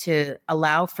enough to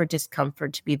allow for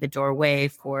discomfort to be the doorway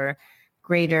for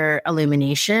greater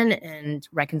illumination and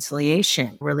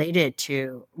reconciliation related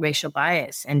to racial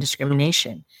bias and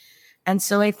discrimination. And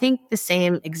so I think the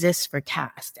same exists for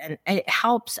caste. And it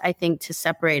helps, I think, to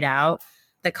separate out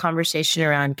the conversation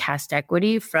around caste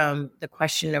equity from the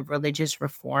question of religious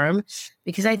reform,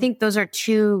 because I think those are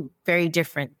two very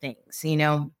different things.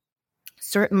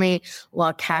 Certainly,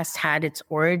 while caste had its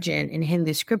origin in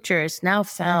Hindu scripture, it's now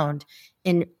found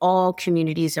in all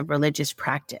communities of religious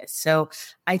practice. So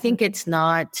I think it's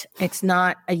not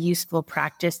a useful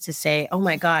practice to say, oh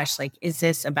my gosh, is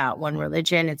this about one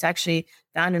religion? It's actually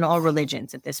found in all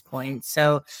religions at this point.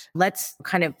 So let's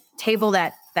kind of table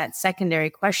that secondary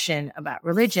question about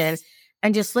religion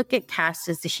and just look at caste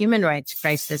as the human rights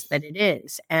crisis that it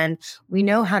is. And we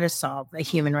know how to solve a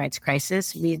human rights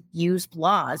crisis. We use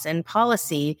laws and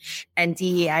policy and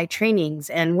DEI trainings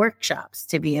and workshops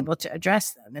to be able to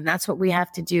address them. And that's what we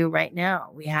have to do right now.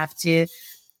 We have to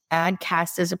add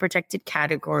caste as a protected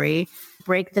category,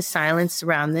 break the silence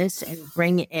around this, and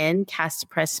bring in caste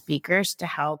oppressed speakers to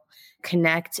help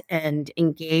connect and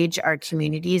engage our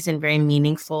communities in very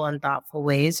meaningful and thoughtful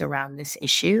ways around this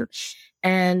issue.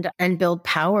 and build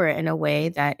power in a way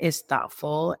that is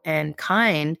thoughtful and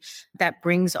kind, that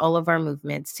brings all of our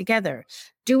movements together.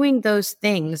 Doing those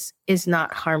things is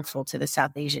not harmful to the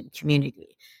South Asian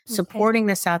community. Okay. Supporting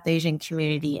the South Asian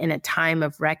community in a time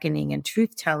of reckoning and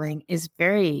truth-telling is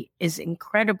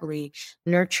incredibly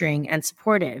nurturing and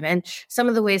supportive. And some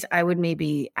of the ways I would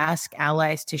maybe ask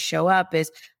allies to show up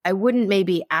is, I wouldn't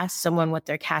maybe ask someone what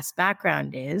their caste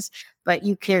background is, but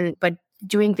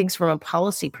doing things from a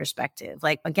policy perspective,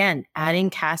 like, again,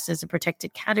 adding caste as a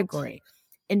protected category,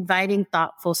 inviting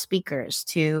thoughtful speakers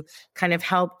to kind of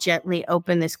help gently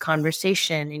open this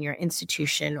conversation in your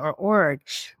institution or org,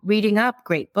 reading up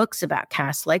great books about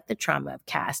caste, like The Trauma of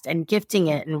Caste, and gifting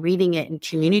it and reading it in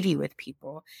community with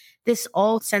people. This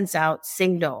all sends out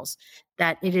signals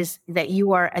that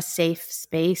you are a safe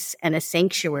space and a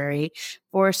sanctuary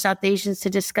for South Asians to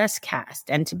discuss caste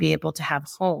and to be able to have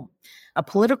a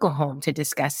political home to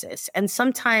discuss this. And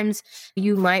sometimes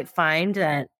you might find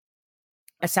that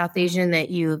a South Asian that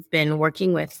you've been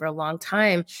working with for a long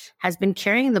time has been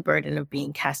carrying the burden of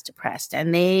being caste oppressed,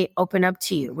 and they open up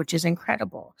to you, which is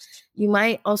incredible. You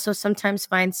might also sometimes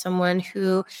find someone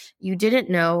who you didn't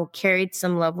know carried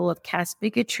some level of caste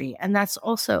bigotry, and that's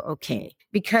also okay.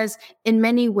 Because in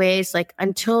many ways, like,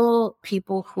 until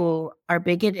people who are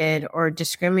bigoted or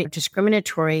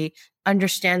discriminatory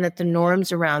understand that the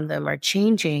norms around them are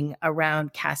changing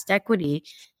around caste equity,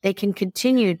 they can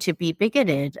continue to be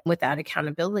bigoted without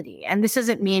accountability. And this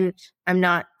doesn't mean, I'm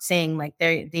not saying like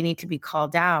they need to be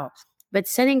called out, but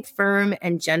setting firm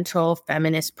and gentle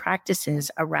feminist practices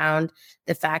around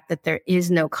the fact that there is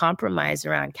no compromise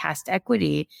around caste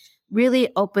equity really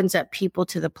opens up people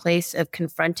to the place of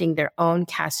confronting their own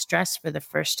caste stress for the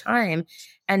first time,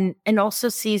 and also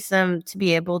sees them to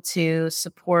be able to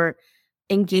support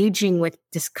engaging with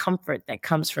discomfort that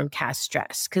comes from caste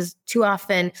stress. Because too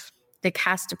often the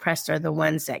caste oppressed are the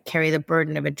ones that carry the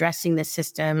burden of addressing the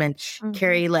system and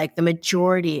carry like the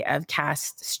majority of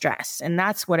caste stress. And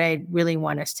that's what I really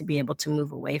want us to be able to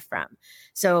move away from.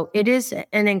 So it is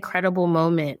an incredible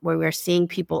moment where we're seeing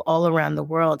people all around the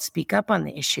world speak up on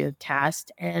the issue of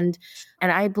caste. And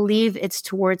I believe it's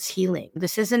towards healing.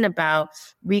 This isn't about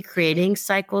recreating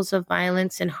cycles of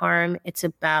violence and harm. It's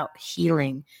about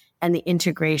healing and the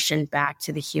integration back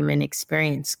to the human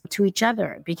experience, to each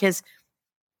other. Because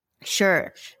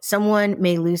sure, someone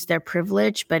may lose their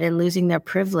privilege, but in losing their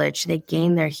privilege, they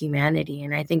gain their humanity.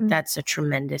 And I think that's a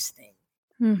tremendous thing.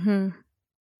 Mm-hmm.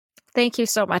 Thank you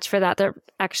so much for that. That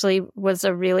actually was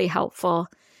a really helpful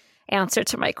answer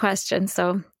to my question.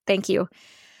 So thank you.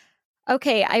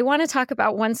 Okay, I want to talk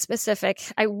about one specific.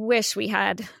 I wish we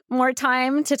had more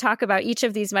time to talk about each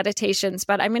of these meditations,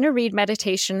 but I'm going to read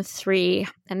meditation 3,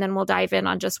 and then we'll dive in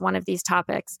on just one of these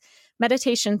topics.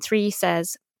 Meditation 3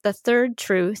 says, the third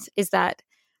truth is that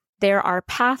there are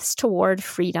paths toward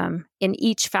freedom in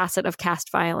each facet of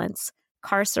caste violence: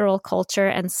 carceral culture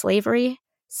and slavery,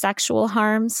 sexual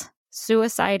harms,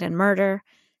 suicide and murder,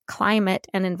 climate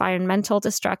and environmental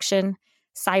destruction,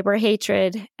 cyber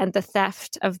hatred, and the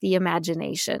theft of the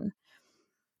imagination.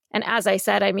 And as I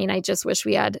said, I mean, I just wish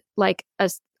we had like a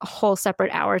whole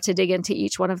separate hour to dig into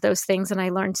each one of those things. And I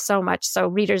learned so much. So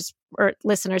readers or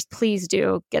listeners, please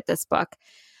do get this book.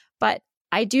 But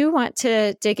I do want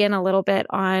to dig in a little bit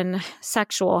on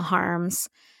sexual harms.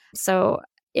 So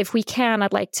if we can,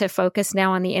 I'd like to focus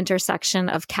now on the intersection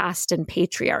of caste and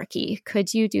patriarchy.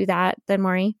 Could you do that,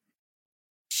 Thenmozhi?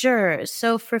 Sure.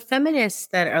 So for feminists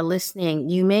that are listening,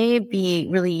 you may be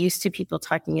really used to people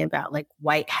talking about like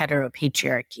white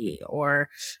heteropatriarchy or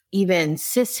even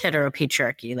cis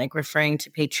heteropatriarchy, like referring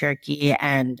to patriarchy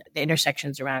and the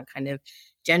intersections around kind of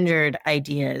gendered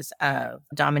ideas of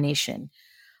domination.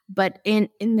 But in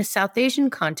the South Asian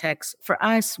context, for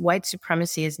us, white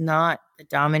supremacy is not the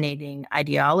dominating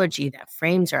ideology that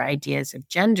frames our ideas of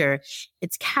gender,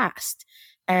 it's caste.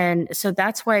 And so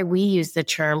that's why we use the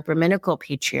term Brahminical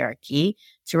patriarchy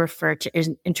to refer to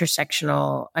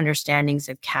intersectional understandings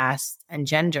of caste and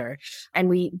gender.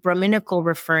 And Brahminical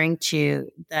referring to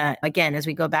that, again, as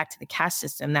we go back to the caste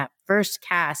system, that first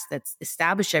caste that's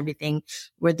established everything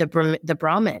were the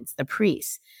Brahmins, the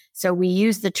priests. So we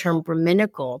use the term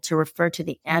Brahminical to refer to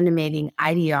the animating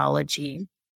ideology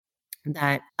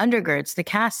that undergirds the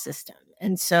caste system.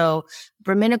 And so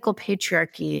Brahminical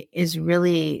patriarchy is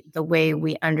really the way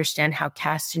we understand how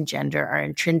caste and gender are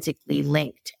intrinsically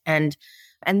linked. And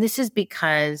this is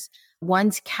because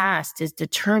one's caste is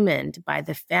determined by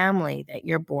the family that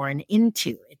you're born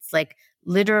into. It's like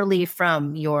literally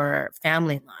from your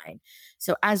family line.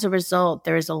 So as a result,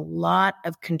 there is a lot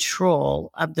of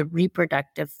control of the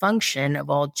reproductive function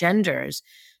of all genders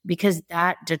because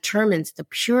that determines the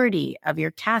purity of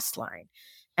your caste line.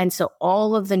 And so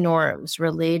all of the norms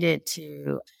related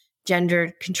to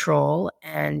gender control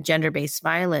and gender-based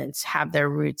violence have their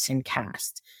roots in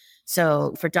caste.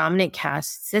 So for dominant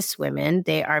caste cis women,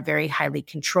 they are very highly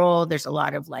controlled. There's a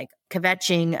lot of like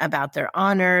kvetching about their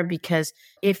honor, because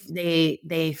if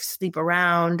they sleep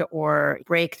around or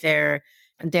break their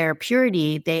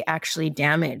purity, they actually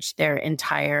damage their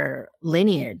entire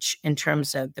lineage in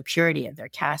terms of the purity of their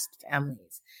caste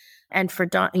families. And for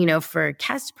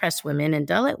caste oppressed women and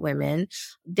Dalit women,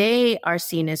 they are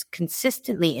seen as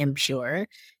consistently impure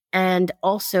and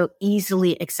also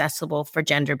easily accessible for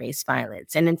gender-based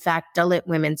violence. And in fact, Dalit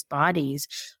women's bodies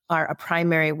are a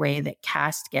primary way that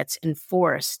caste gets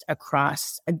enforced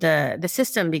across the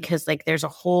system, because like there's a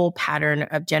whole pattern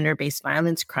of gender-based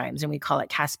violence crimes, and we call it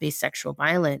caste-based sexual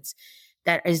violence,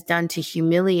 that is done to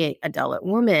humiliate a Dalit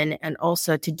woman and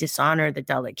also to dishonor the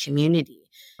Dalit community.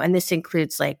 And this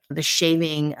includes like the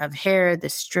shaving of hair, the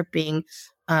stripping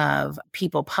of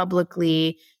people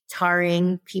publicly,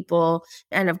 tarring people,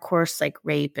 and of course, like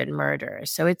rape and murder.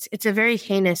 So it's a very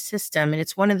heinous system. And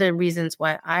it's one of the reasons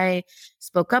why I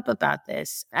spoke up about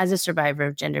this as a survivor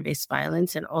of gender-based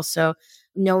violence, and also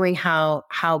knowing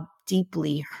how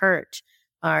deeply hurt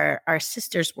our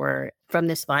sisters were from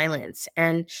this violence.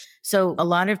 And so a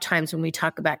lot of times when we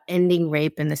talk about ending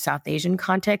rape in the South Asian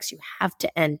context, you have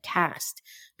to end caste,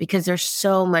 because there's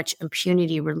so much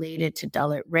impunity related to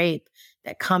Dalit rape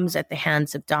that comes at the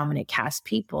hands of dominant caste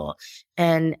people.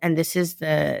 And this is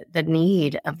the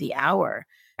need of the hour.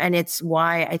 And it's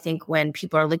why I think when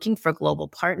people are looking for global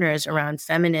partners around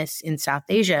feminists in South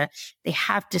Asia, they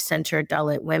have to center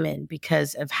Dalit women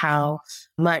because of how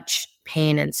much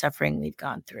pain and suffering we've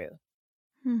gone through.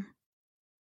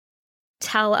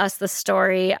 Tell us the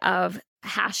story of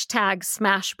hashtag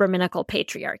Smash Brahminical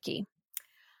Patriarchy.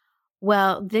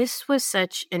 Well, this was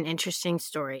such an interesting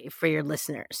story for your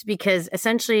listeners, because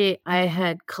essentially I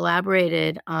had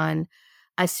collaborated on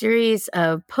a series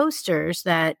of posters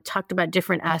that talked about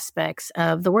different aspects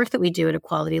of the work that we do at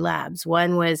Equality Labs.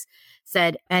 One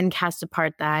said end caste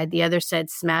apartheid. The other said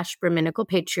smash Brahminical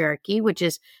patriarchy, which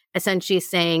is essentially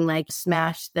saying like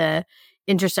smash the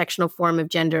intersectional form of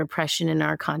gender oppression in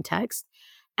our context.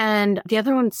 And the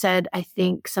other one said, I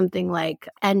think, something like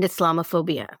end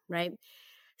Islamophobia, right?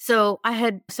 So I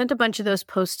had sent a bunch of those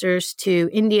posters to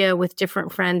India with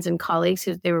different friends and colleagues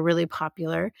who they were really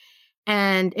popular.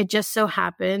 And it just so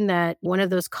happened that one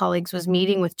of those colleagues was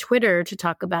meeting with Twitter to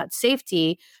talk about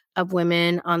safety of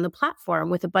women on the platform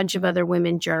with a bunch of other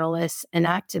women journalists and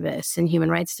activists and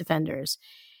human rights defenders.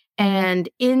 And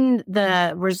in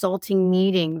the resulting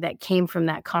meeting that came from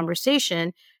that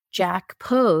conversation, Jack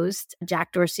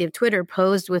Dorsey of Twitter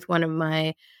posed with one of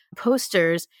my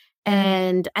posters,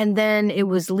 and then it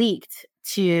was leaked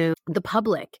to the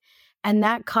public. And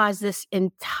that caused this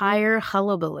entire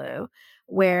hullabaloo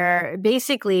where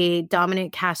basically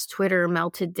dominant caste Twitter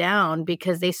melted down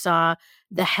because they saw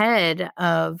the head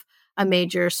of a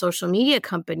major social media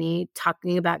company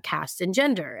talking about caste and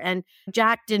gender. And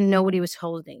Jack didn't know what he was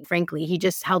holding, frankly. He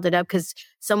just held it up because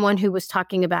someone who was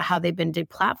talking about how they've been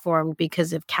deplatformed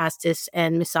because of casteist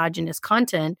and misogynist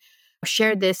content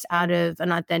shared this out of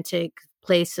an authentic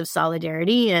place of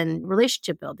solidarity and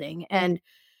relationship building. And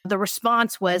the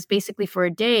response was basically for a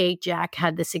day, Jack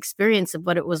had this experience of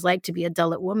what it was like to be a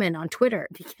Dalit woman on Twitter,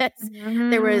 because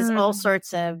there was all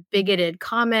sorts of bigoted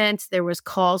comments. There was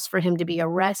calls for him to be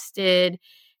arrested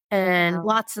and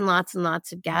lots and lots and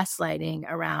lots of gaslighting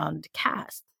around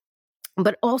caste.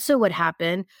 But also what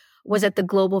happened was that the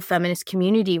global feminist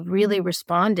community really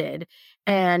responded.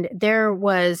 And there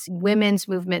was women's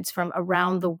movements from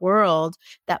around the world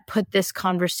that put this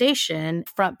conversation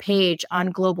front page on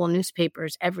global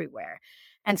newspapers everywhere.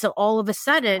 And so all of a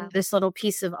sudden, this little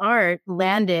piece of art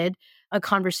landed a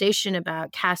conversation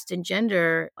about caste and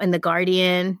gender in The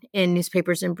Guardian, in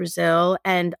newspapers in Brazil.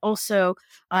 And also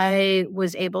I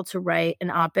was able to write an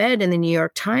op-ed in the New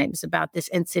York Times about this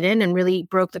incident and really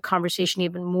broke the conversation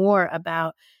even more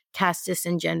about casteist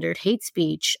and gendered hate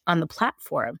speech on the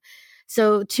platform.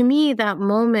 So to me, that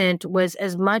moment was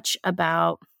as much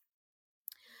about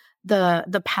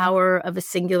the power of a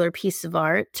singular piece of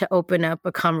art to open up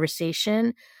a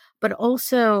conversation, but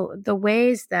also the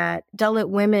ways that Dalit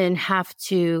women have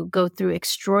to go through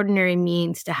extraordinary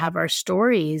means to have our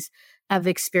stories of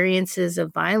experiences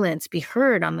of violence be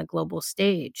heard on the global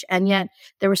stage. And yet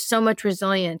there was so much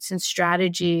resilience and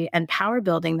strategy and power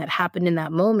building that happened in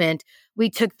that moment. We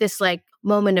took this like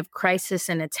moment of crisis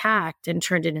and attack and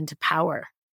turned it into power.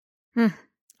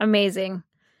 Amazing.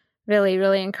 Really,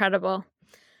 really incredible.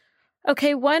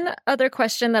 Okay, one other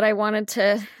question that I wanted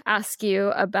to ask you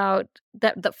about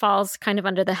that falls kind of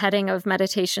under the heading of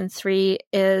Meditation 3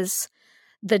 is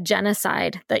the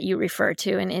genocide that you refer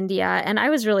to in India. And I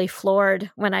was really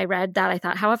floored when I read that. I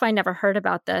thought, how have I never heard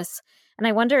about this? And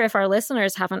I wonder if our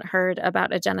listeners haven't heard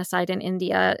about a genocide in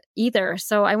India either.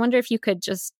 So I wonder if you could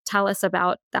just tell us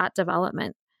about that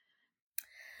development.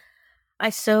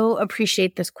 I so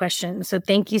appreciate this question. So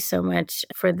thank you so much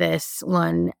for this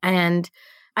one. And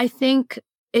I think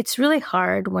it's really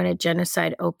hard when a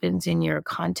genocide opens in your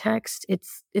context.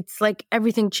 It's like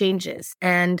everything changes.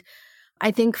 And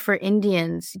I think for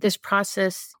Indians, this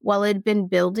process, while it had been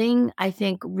building, I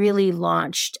think really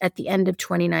launched at the end of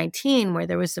 2019, where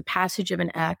there was the passage of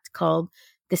an act called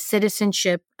the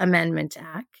Citizenship Amendment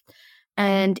Act.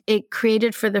 And it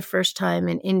created for the first time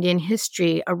in Indian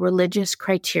history a religious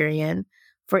criterion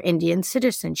for Indian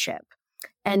citizenship.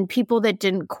 And people that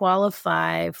didn't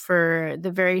qualify for the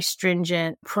very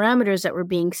stringent parameters that were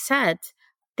being set,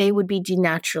 they would be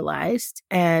denaturalized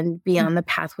and be on the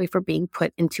pathway for being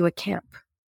put into a camp.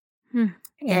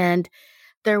 And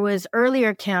there was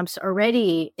earlier camps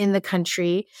already in the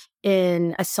country,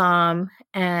 in Assam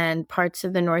and parts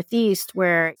of the Northeast,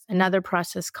 where another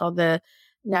process called the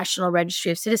National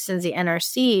Registry of Citizens, the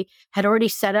NRC, had already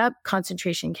set up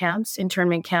concentration camps,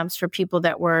 internment camps for people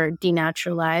that were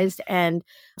denaturalized and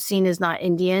seen as not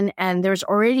Indian. And there's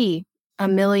already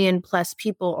 1 million plus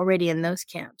people already in those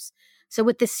camps. So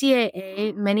with the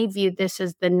CAA, many viewed this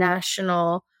as the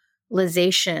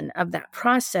nationalization of that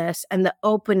process and the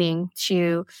opening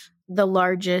to the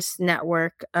largest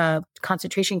network of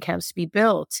concentration camps to be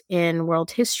built in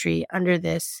world history under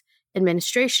this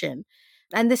administration.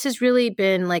 And this has really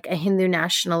been like a Hindu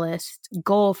nationalist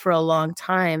goal for a long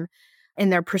time in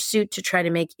their pursuit to try to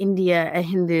make India a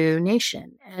Hindu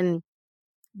nation. And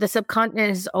the subcontinent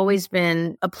has always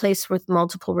been a place with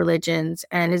multiple religions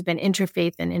and has been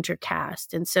interfaith and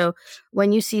intercaste. And so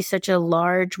when you see such a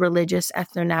large religious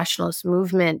ethno-nationalist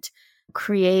movement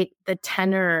shift the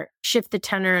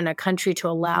tenor in a country to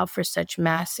allow for such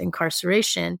mass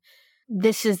incarceration,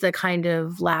 this is the kind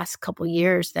of last couple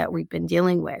years that we've been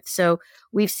dealing with. So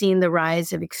we've seen the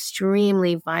rise of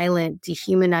extremely violent,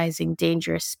 dehumanizing,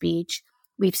 dangerous speech.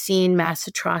 We've seen mass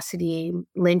atrocity,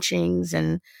 lynchings,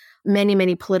 and many,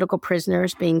 many political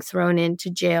prisoners being thrown into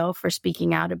jail for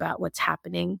speaking out about what's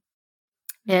happening.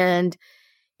 And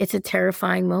it's a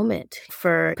terrifying moment,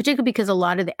 particularly because a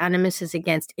lot of the animus is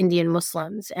against Indian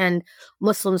Muslims, and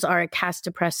Muslims are a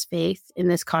caste-oppressed faith in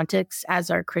this context, as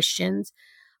are Christians.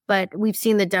 But we've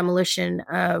seen the demolition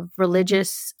of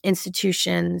religious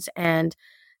institutions and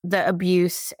the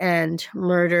abuse and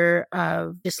murder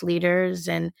of just leaders.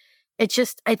 And it's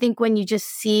just, I think when you just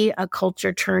see a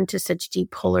culture turn to such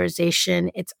deep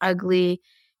polarization, it's ugly,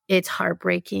 it's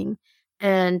heartbreaking.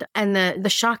 And the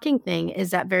shocking thing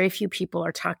is that very few people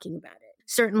are talking about it.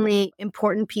 Certainly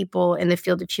important people in the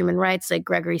field of human rights, like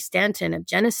Gregory Stanton of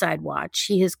Genocide Watch,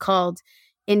 he has called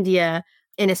India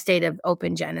in a state of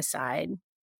open genocide.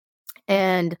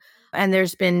 And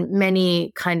there's been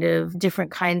many kind of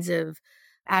different kinds of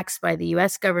acts by the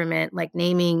US government, like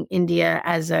naming India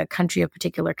as a country of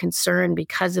particular concern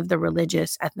because of the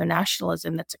religious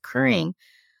ethno-nationalism that's occurring.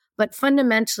 But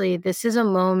fundamentally, this is a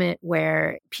moment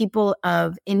where people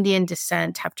of Indian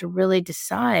descent have to really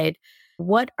decide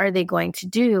what are they going to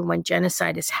do when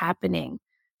genocide is happening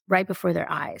right before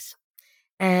their eyes.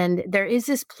 And there is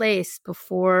this place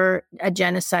before a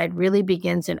genocide really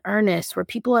begins in earnest where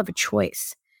people have a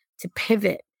choice to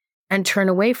pivot and turn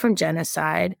away from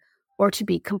genocide or to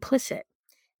be complicit.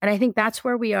 And I think that's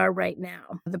where we are right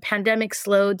now. The pandemic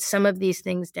slowed some of these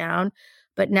things down,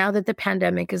 but now that the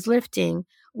pandemic is lifting,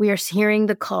 we are hearing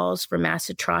the calls for mass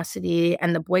atrocity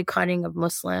and the boycotting of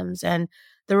Muslims and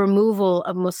the removal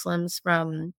of Muslims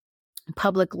from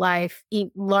public life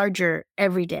larger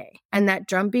every day. And that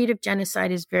drumbeat of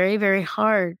genocide is very, very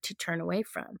hard to turn away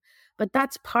from. But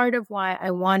that's part of why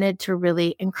I wanted to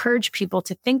really encourage people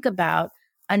to think about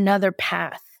another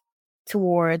path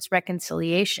towards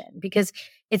reconciliation, because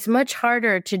it's much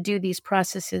harder to do these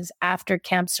processes after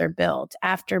camps are built,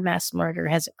 after mass murder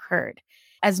has occurred,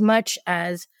 as much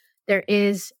as there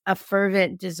is a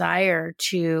fervent desire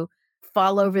to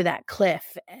fall over that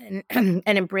cliff and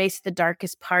and embrace the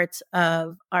darkest parts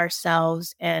of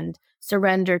ourselves and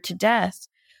surrender to death.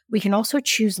 We can also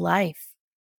choose life.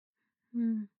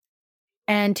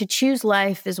 And to choose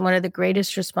life is one of the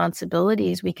greatest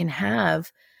responsibilities we can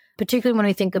have, particularly when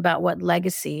we think about what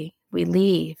legacy we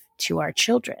leave to our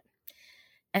children.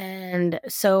 And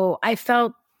so I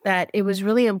felt that it was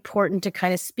really important to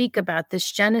kind of speak about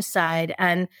this genocide.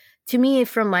 And to me,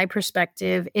 from my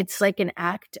perspective, it's like an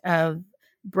act of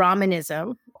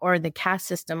Brahmanism or the caste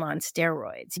system on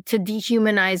steroids, to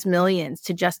dehumanize millions,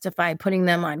 to justify putting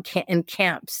them in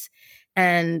camps.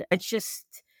 And it's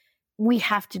just, we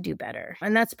have to do better.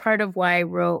 And that's part of why I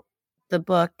wrote the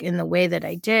book in the way that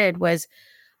I did, was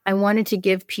I wanted to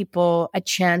give people a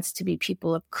chance to be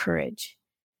people of courage,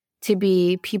 to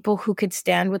be people who could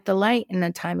stand with the light in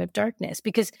a time of darkness.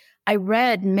 Because I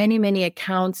read many, many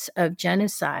accounts of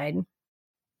genocide,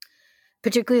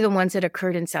 particularly the ones that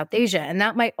occurred in South Asia. And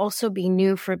that might also be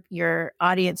new for your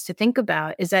audience to think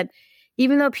about, is that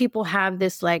even though people have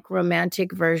this like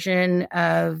romantic version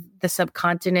of the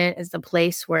subcontinent as the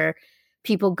place where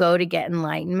people go to get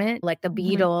enlightenment, like the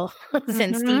Beatles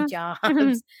and Steve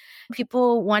Jobs,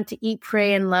 people want to eat,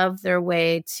 pray, and love their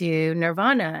way to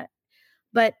nirvana.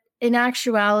 But in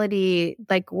actuality,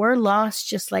 like, we're lost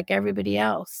just like everybody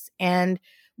else. And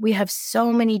we have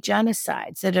so many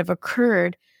genocides that have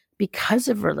occurred because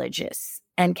of religious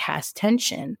and caste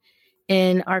tension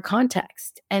in our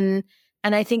context. And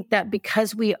I think that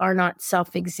because we are not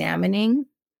self-examining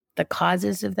the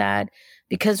causes of that,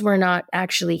 because we're not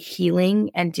actually healing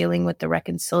and dealing with the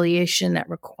reconciliation that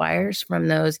requires from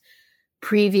those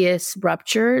previous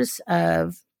ruptures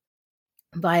of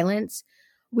violence,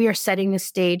 we are setting the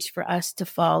stage for us to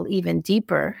fall even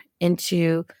deeper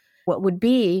into what would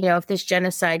be, if this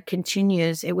genocide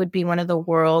continues, it would be one of the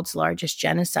world's largest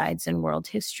genocides in world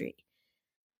history.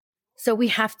 So we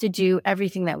have to do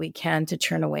everything that we can to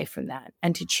turn away from that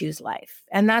and to choose life.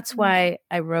 And that's why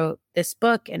I wrote this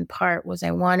book, in part, was I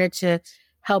wanted to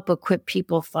help equip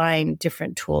people find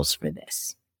different tools for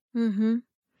this. Mm-hmm.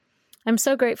 I'm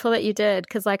so grateful that you did,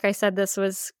 because like I said, this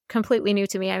was completely new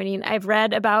to me. I mean, I've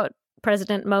read about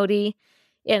President Modi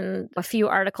in a few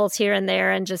articles here and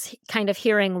there, and just kind of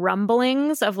hearing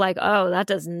rumblings of like, oh, that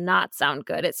does not sound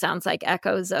good. It sounds like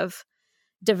echoes of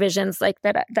divisions like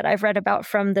that I've read about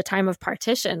from the time of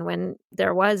partition, when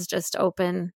there was just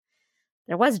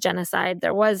there was genocide,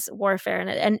 there was warfare,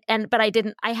 but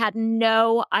I had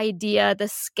I idea the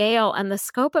scale and the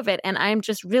scope of it. And I'm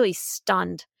just really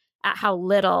stunned at how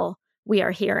little we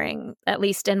are hearing, at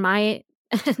least in my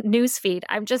newsfeed.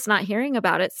 I'm just not hearing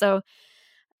about it. So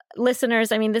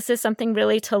listeners, I mean, this is something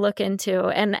really to look into,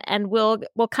 and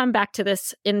we'll come back to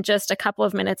this in just a couple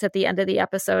of minutes at the end of the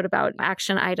episode about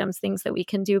action items, things that we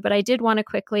can do. But I did want to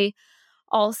quickly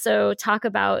also talk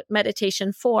about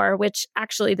Meditation 4, which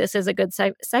actually this is a good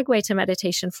segue to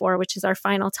Meditation 4, which is our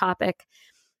final topic.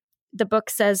 The book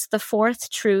says, the fourth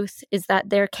truth is that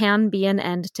there can be an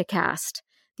end to caste.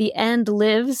 The end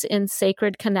lives in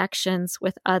sacred connections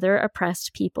with other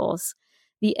oppressed peoples.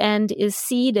 The end is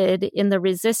seated in the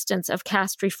resistance of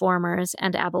caste reformers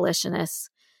and abolitionists.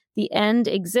 The end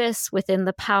exists within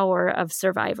the power of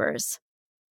survivors.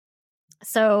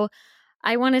 So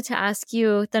I wanted to ask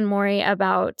you, Thenmozhi,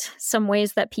 about some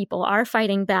ways that people are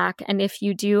fighting back, and if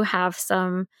you do have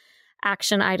some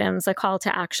action items, a call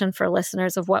to action for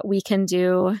listeners of what we can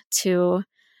do to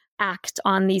act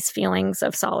on these feelings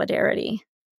of solidarity.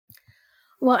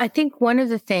 Well, I think one of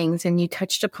the things, and you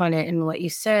touched upon it in what you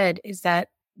said, is that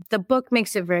the book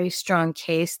makes a very strong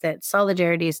case that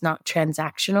solidarity is not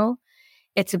transactional.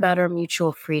 It's about our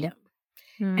mutual freedom.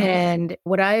 Mm. And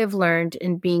what I have learned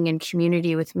in being in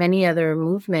community with many other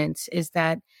movements is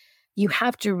that you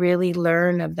have to really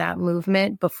learn of that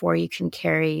movement before you can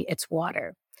carry its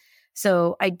water.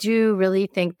 So I do really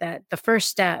think that the first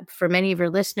step for many of your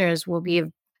listeners will be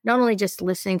not only just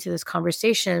listening to this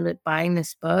conversation, but buying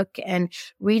this book and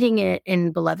reading it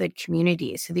in beloved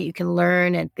communities so that you can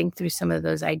learn and think through some of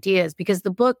those ideas. Because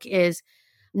the book is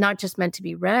not just meant to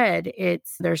be read,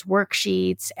 there's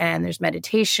worksheets and there's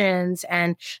meditations.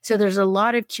 And so there's a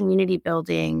lot of community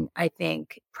building, I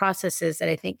think, processes that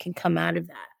I think can come out of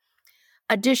that.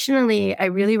 Additionally, I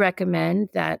really recommend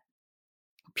that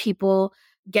people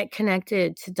get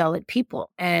connected to Dalit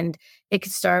people. And it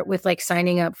could start with like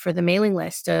signing up for the mailing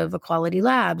list of Equality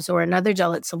Labs or another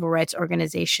Dalit civil rights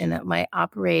organization that might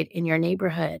operate in your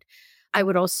neighborhood. I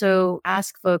would also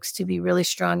ask folks to be really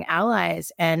strong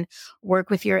allies and work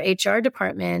with your HR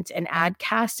department and add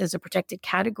caste as a protected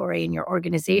category in your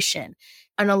organization.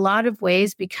 In a lot of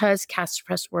ways, because caste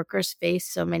oppressed workers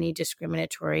face so many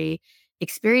discriminatory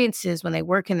experiences when they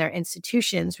work in their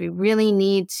institutions, we really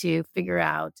need to figure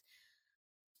out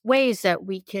ways that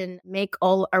we can make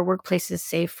all our workplaces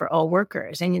safe for all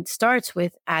workers. And it starts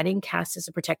with adding caste as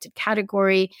a protected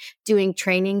category, doing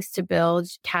trainings to build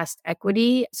caste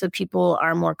equity so people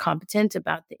are more competent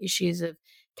about the issues of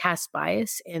caste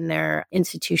bias in their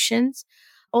institutions.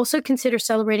 Also consider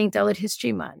celebrating Dalit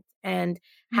History Month and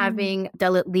having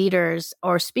Dalit leaders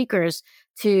or speakers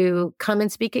to come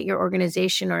and speak at your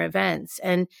organization or events.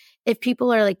 And if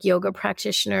people are like yoga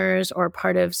practitioners or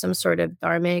part of some sort of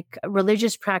dharmic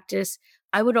religious practice,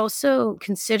 I would also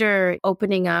consider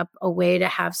opening up a way to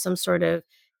have some sort of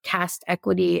caste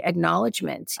equity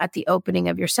acknowledgement at the opening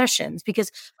of your sessions,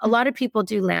 because a lot of people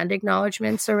do land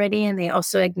acknowledgements already, and they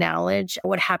also acknowledge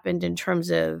what happened in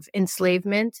terms of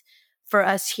enslavement for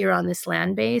us here on this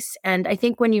land base. And I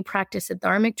think when you practice a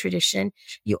dharmic tradition,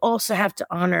 you also have to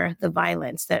honor the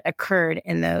violence that occurred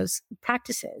in those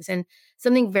practices. And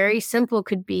something very simple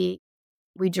could be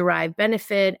we derive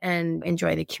benefit and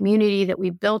enjoy the community that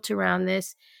we built around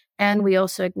this. And we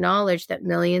also acknowledge that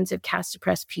millions of caste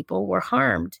oppressed people were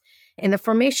harmed in the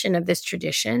formation of this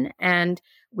tradition. And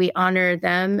we honor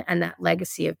them and that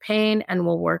legacy of pain, and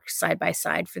will work side by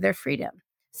side for their freedom.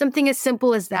 Something as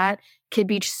simple as that could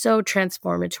be so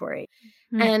transformatory.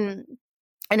 And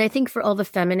I think for all the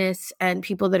feminists and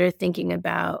people that are thinking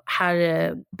about how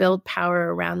to build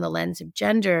power around the lens of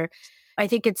gender, I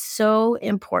think it's so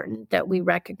important that we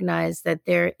recognize that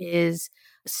there is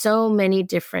so many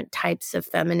different types of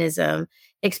feminism,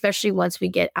 especially once we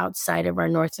get outside of our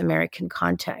North American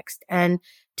context. And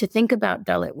to think about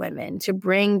Dalit women, to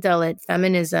bring Dalit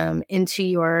feminism into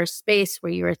your space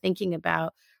where you are thinking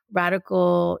about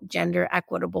radical gender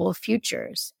equitable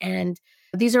futures. And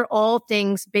these are all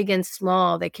things big and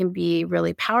small that can be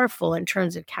really powerful in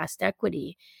terms of caste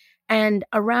equity. And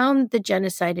around the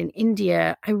genocide in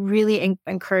India, I really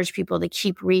encourage people to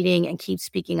keep reading and keep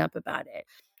speaking up about it.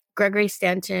 Gregory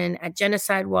Stanton at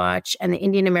Genocide Watch and the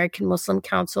Indian American Muslim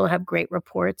Council have great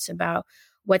reports about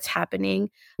what's happening.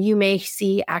 You may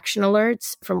see action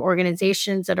alerts from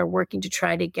organizations that are working to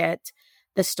try to get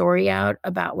the story out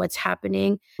about what's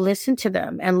happening. Listen to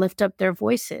them and lift up their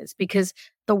voices, because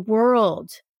the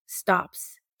world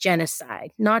stops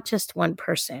genocide, not just one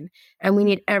person. And we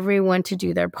need everyone to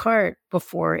do their part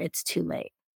before it's too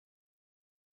late.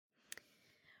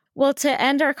 Well, to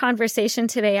end our conversation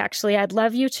today, actually, I'd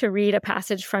love you to read a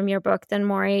passage from your book,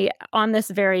 Thenmozhi, on this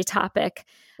very topic.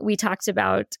 We talked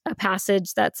about a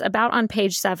passage that's about on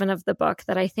page 7 of the book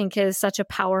that I think is such a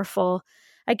powerful,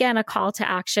 again, a call to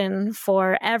action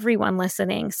for everyone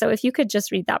listening. So if you could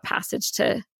just read that passage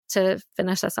to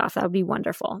finish us off, that would be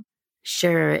wonderful.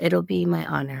 Sure, it'll be my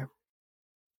honor.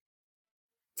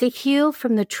 To heal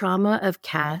from the trauma of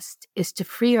caste is to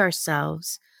free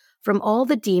ourselves from all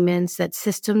the demons that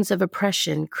systems of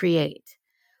oppression create,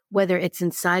 whether it's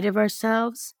inside of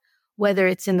ourselves, whether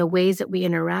it's in the ways that we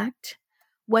interact,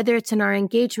 whether it's in our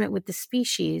engagement with the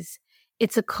species.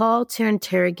 It's a call to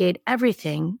interrogate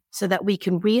everything so that we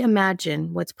can reimagine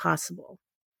what's possible.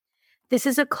 This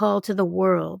is a call to the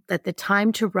world that the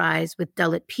time to rise with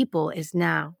Dalit people is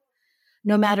now.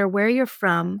 No matter where you're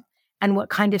from and what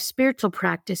kind of spiritual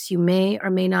practice you may or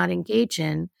may not engage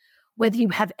in, whether you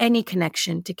have any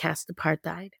connection to caste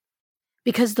apartheid.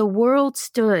 Because the world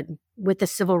stood with the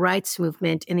civil rights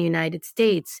movement in the United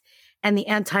States and the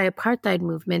anti-apartheid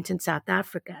movement in South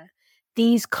Africa.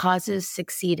 These causes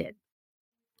succeeded.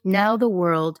 Now the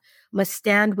world must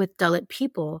stand with Dalit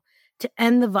people to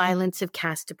end the violence of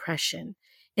caste oppression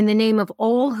in the name of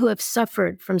all who have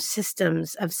suffered from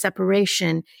systems of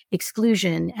separation,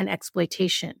 exclusion, and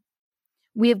exploitation.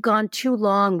 We have gone too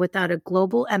long without a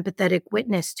global empathetic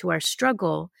witness to our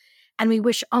struggle, and we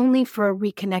wish only for a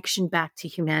reconnection back to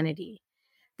humanity.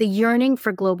 The yearning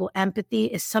for global empathy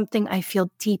is something I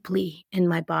feel deeply in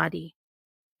my body.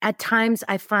 At times,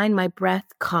 I find my breath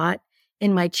caught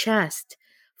in my chest,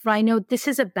 for I know this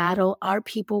is a battle our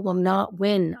people will not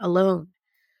win alone.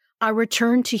 Our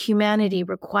return to humanity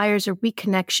requires a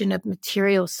reconnection of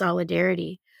material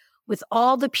solidarity with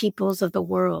all the peoples of the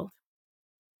world.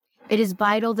 It is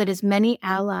vital that as many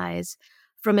allies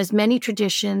from as many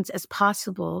traditions as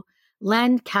possible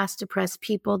lend caste-oppressed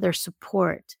people their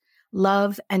support,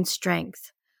 love, and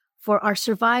strength, for our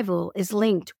survival is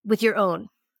linked with your own.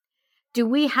 Do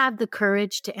we have the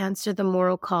courage to answer the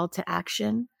moral call to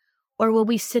action, or will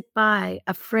we sit by,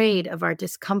 afraid of our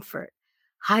discomfort,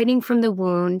 hiding from the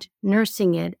wound,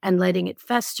 nursing it, and letting it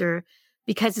fester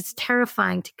because it's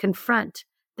terrifying to confront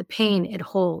the pain it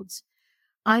holds?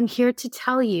 I'm here to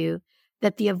tell you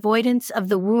that the avoidance of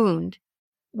the wound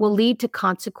will lead to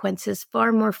consequences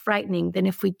far more frightening than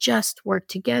if we just work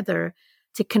together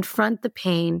to confront the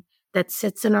pain that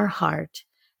sits in our heart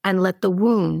and let the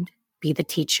wound be the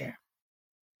teacher.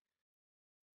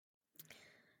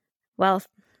 Well,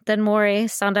 Thenmozhi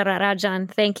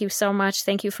Soundararajan, thank you so much.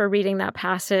 Thank you for reading that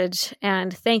passage.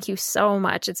 And thank you so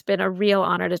much. It's been a real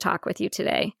honor to talk with you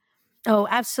today. Oh,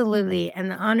 absolutely. And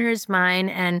the honor is mine.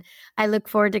 And I look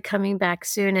forward to coming back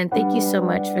soon. And thank you so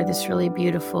much for this really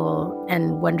beautiful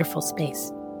and wonderful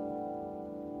space.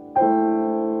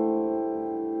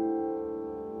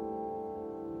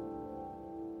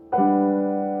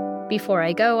 Before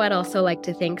I go, I'd also like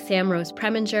to thank Sam Rose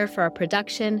Preminger for our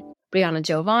production, Brianna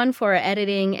Jovan for our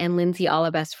editing, and Lindsay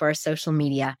Olabest for our social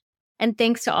media. And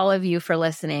thanks to all of you for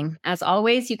listening. As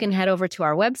always, you can head over to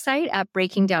our website at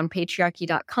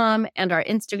breakingdownpatriarchy.com and our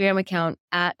Instagram account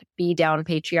at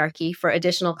BeDownPatriarchy for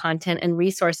additional content and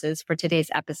resources for today's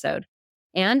episode.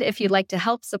 And if you'd like to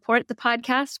help support the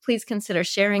podcast, please consider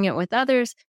sharing it with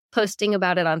others, posting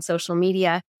about it on social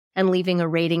media, and leaving a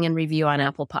rating and review on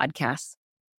Apple Podcasts.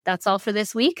 That's all for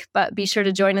this week, but be sure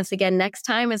to join us again next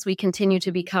time as we continue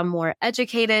to become more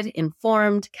educated,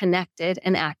 informed, connected,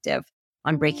 and active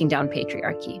on Breaking Down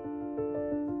Patriarchy.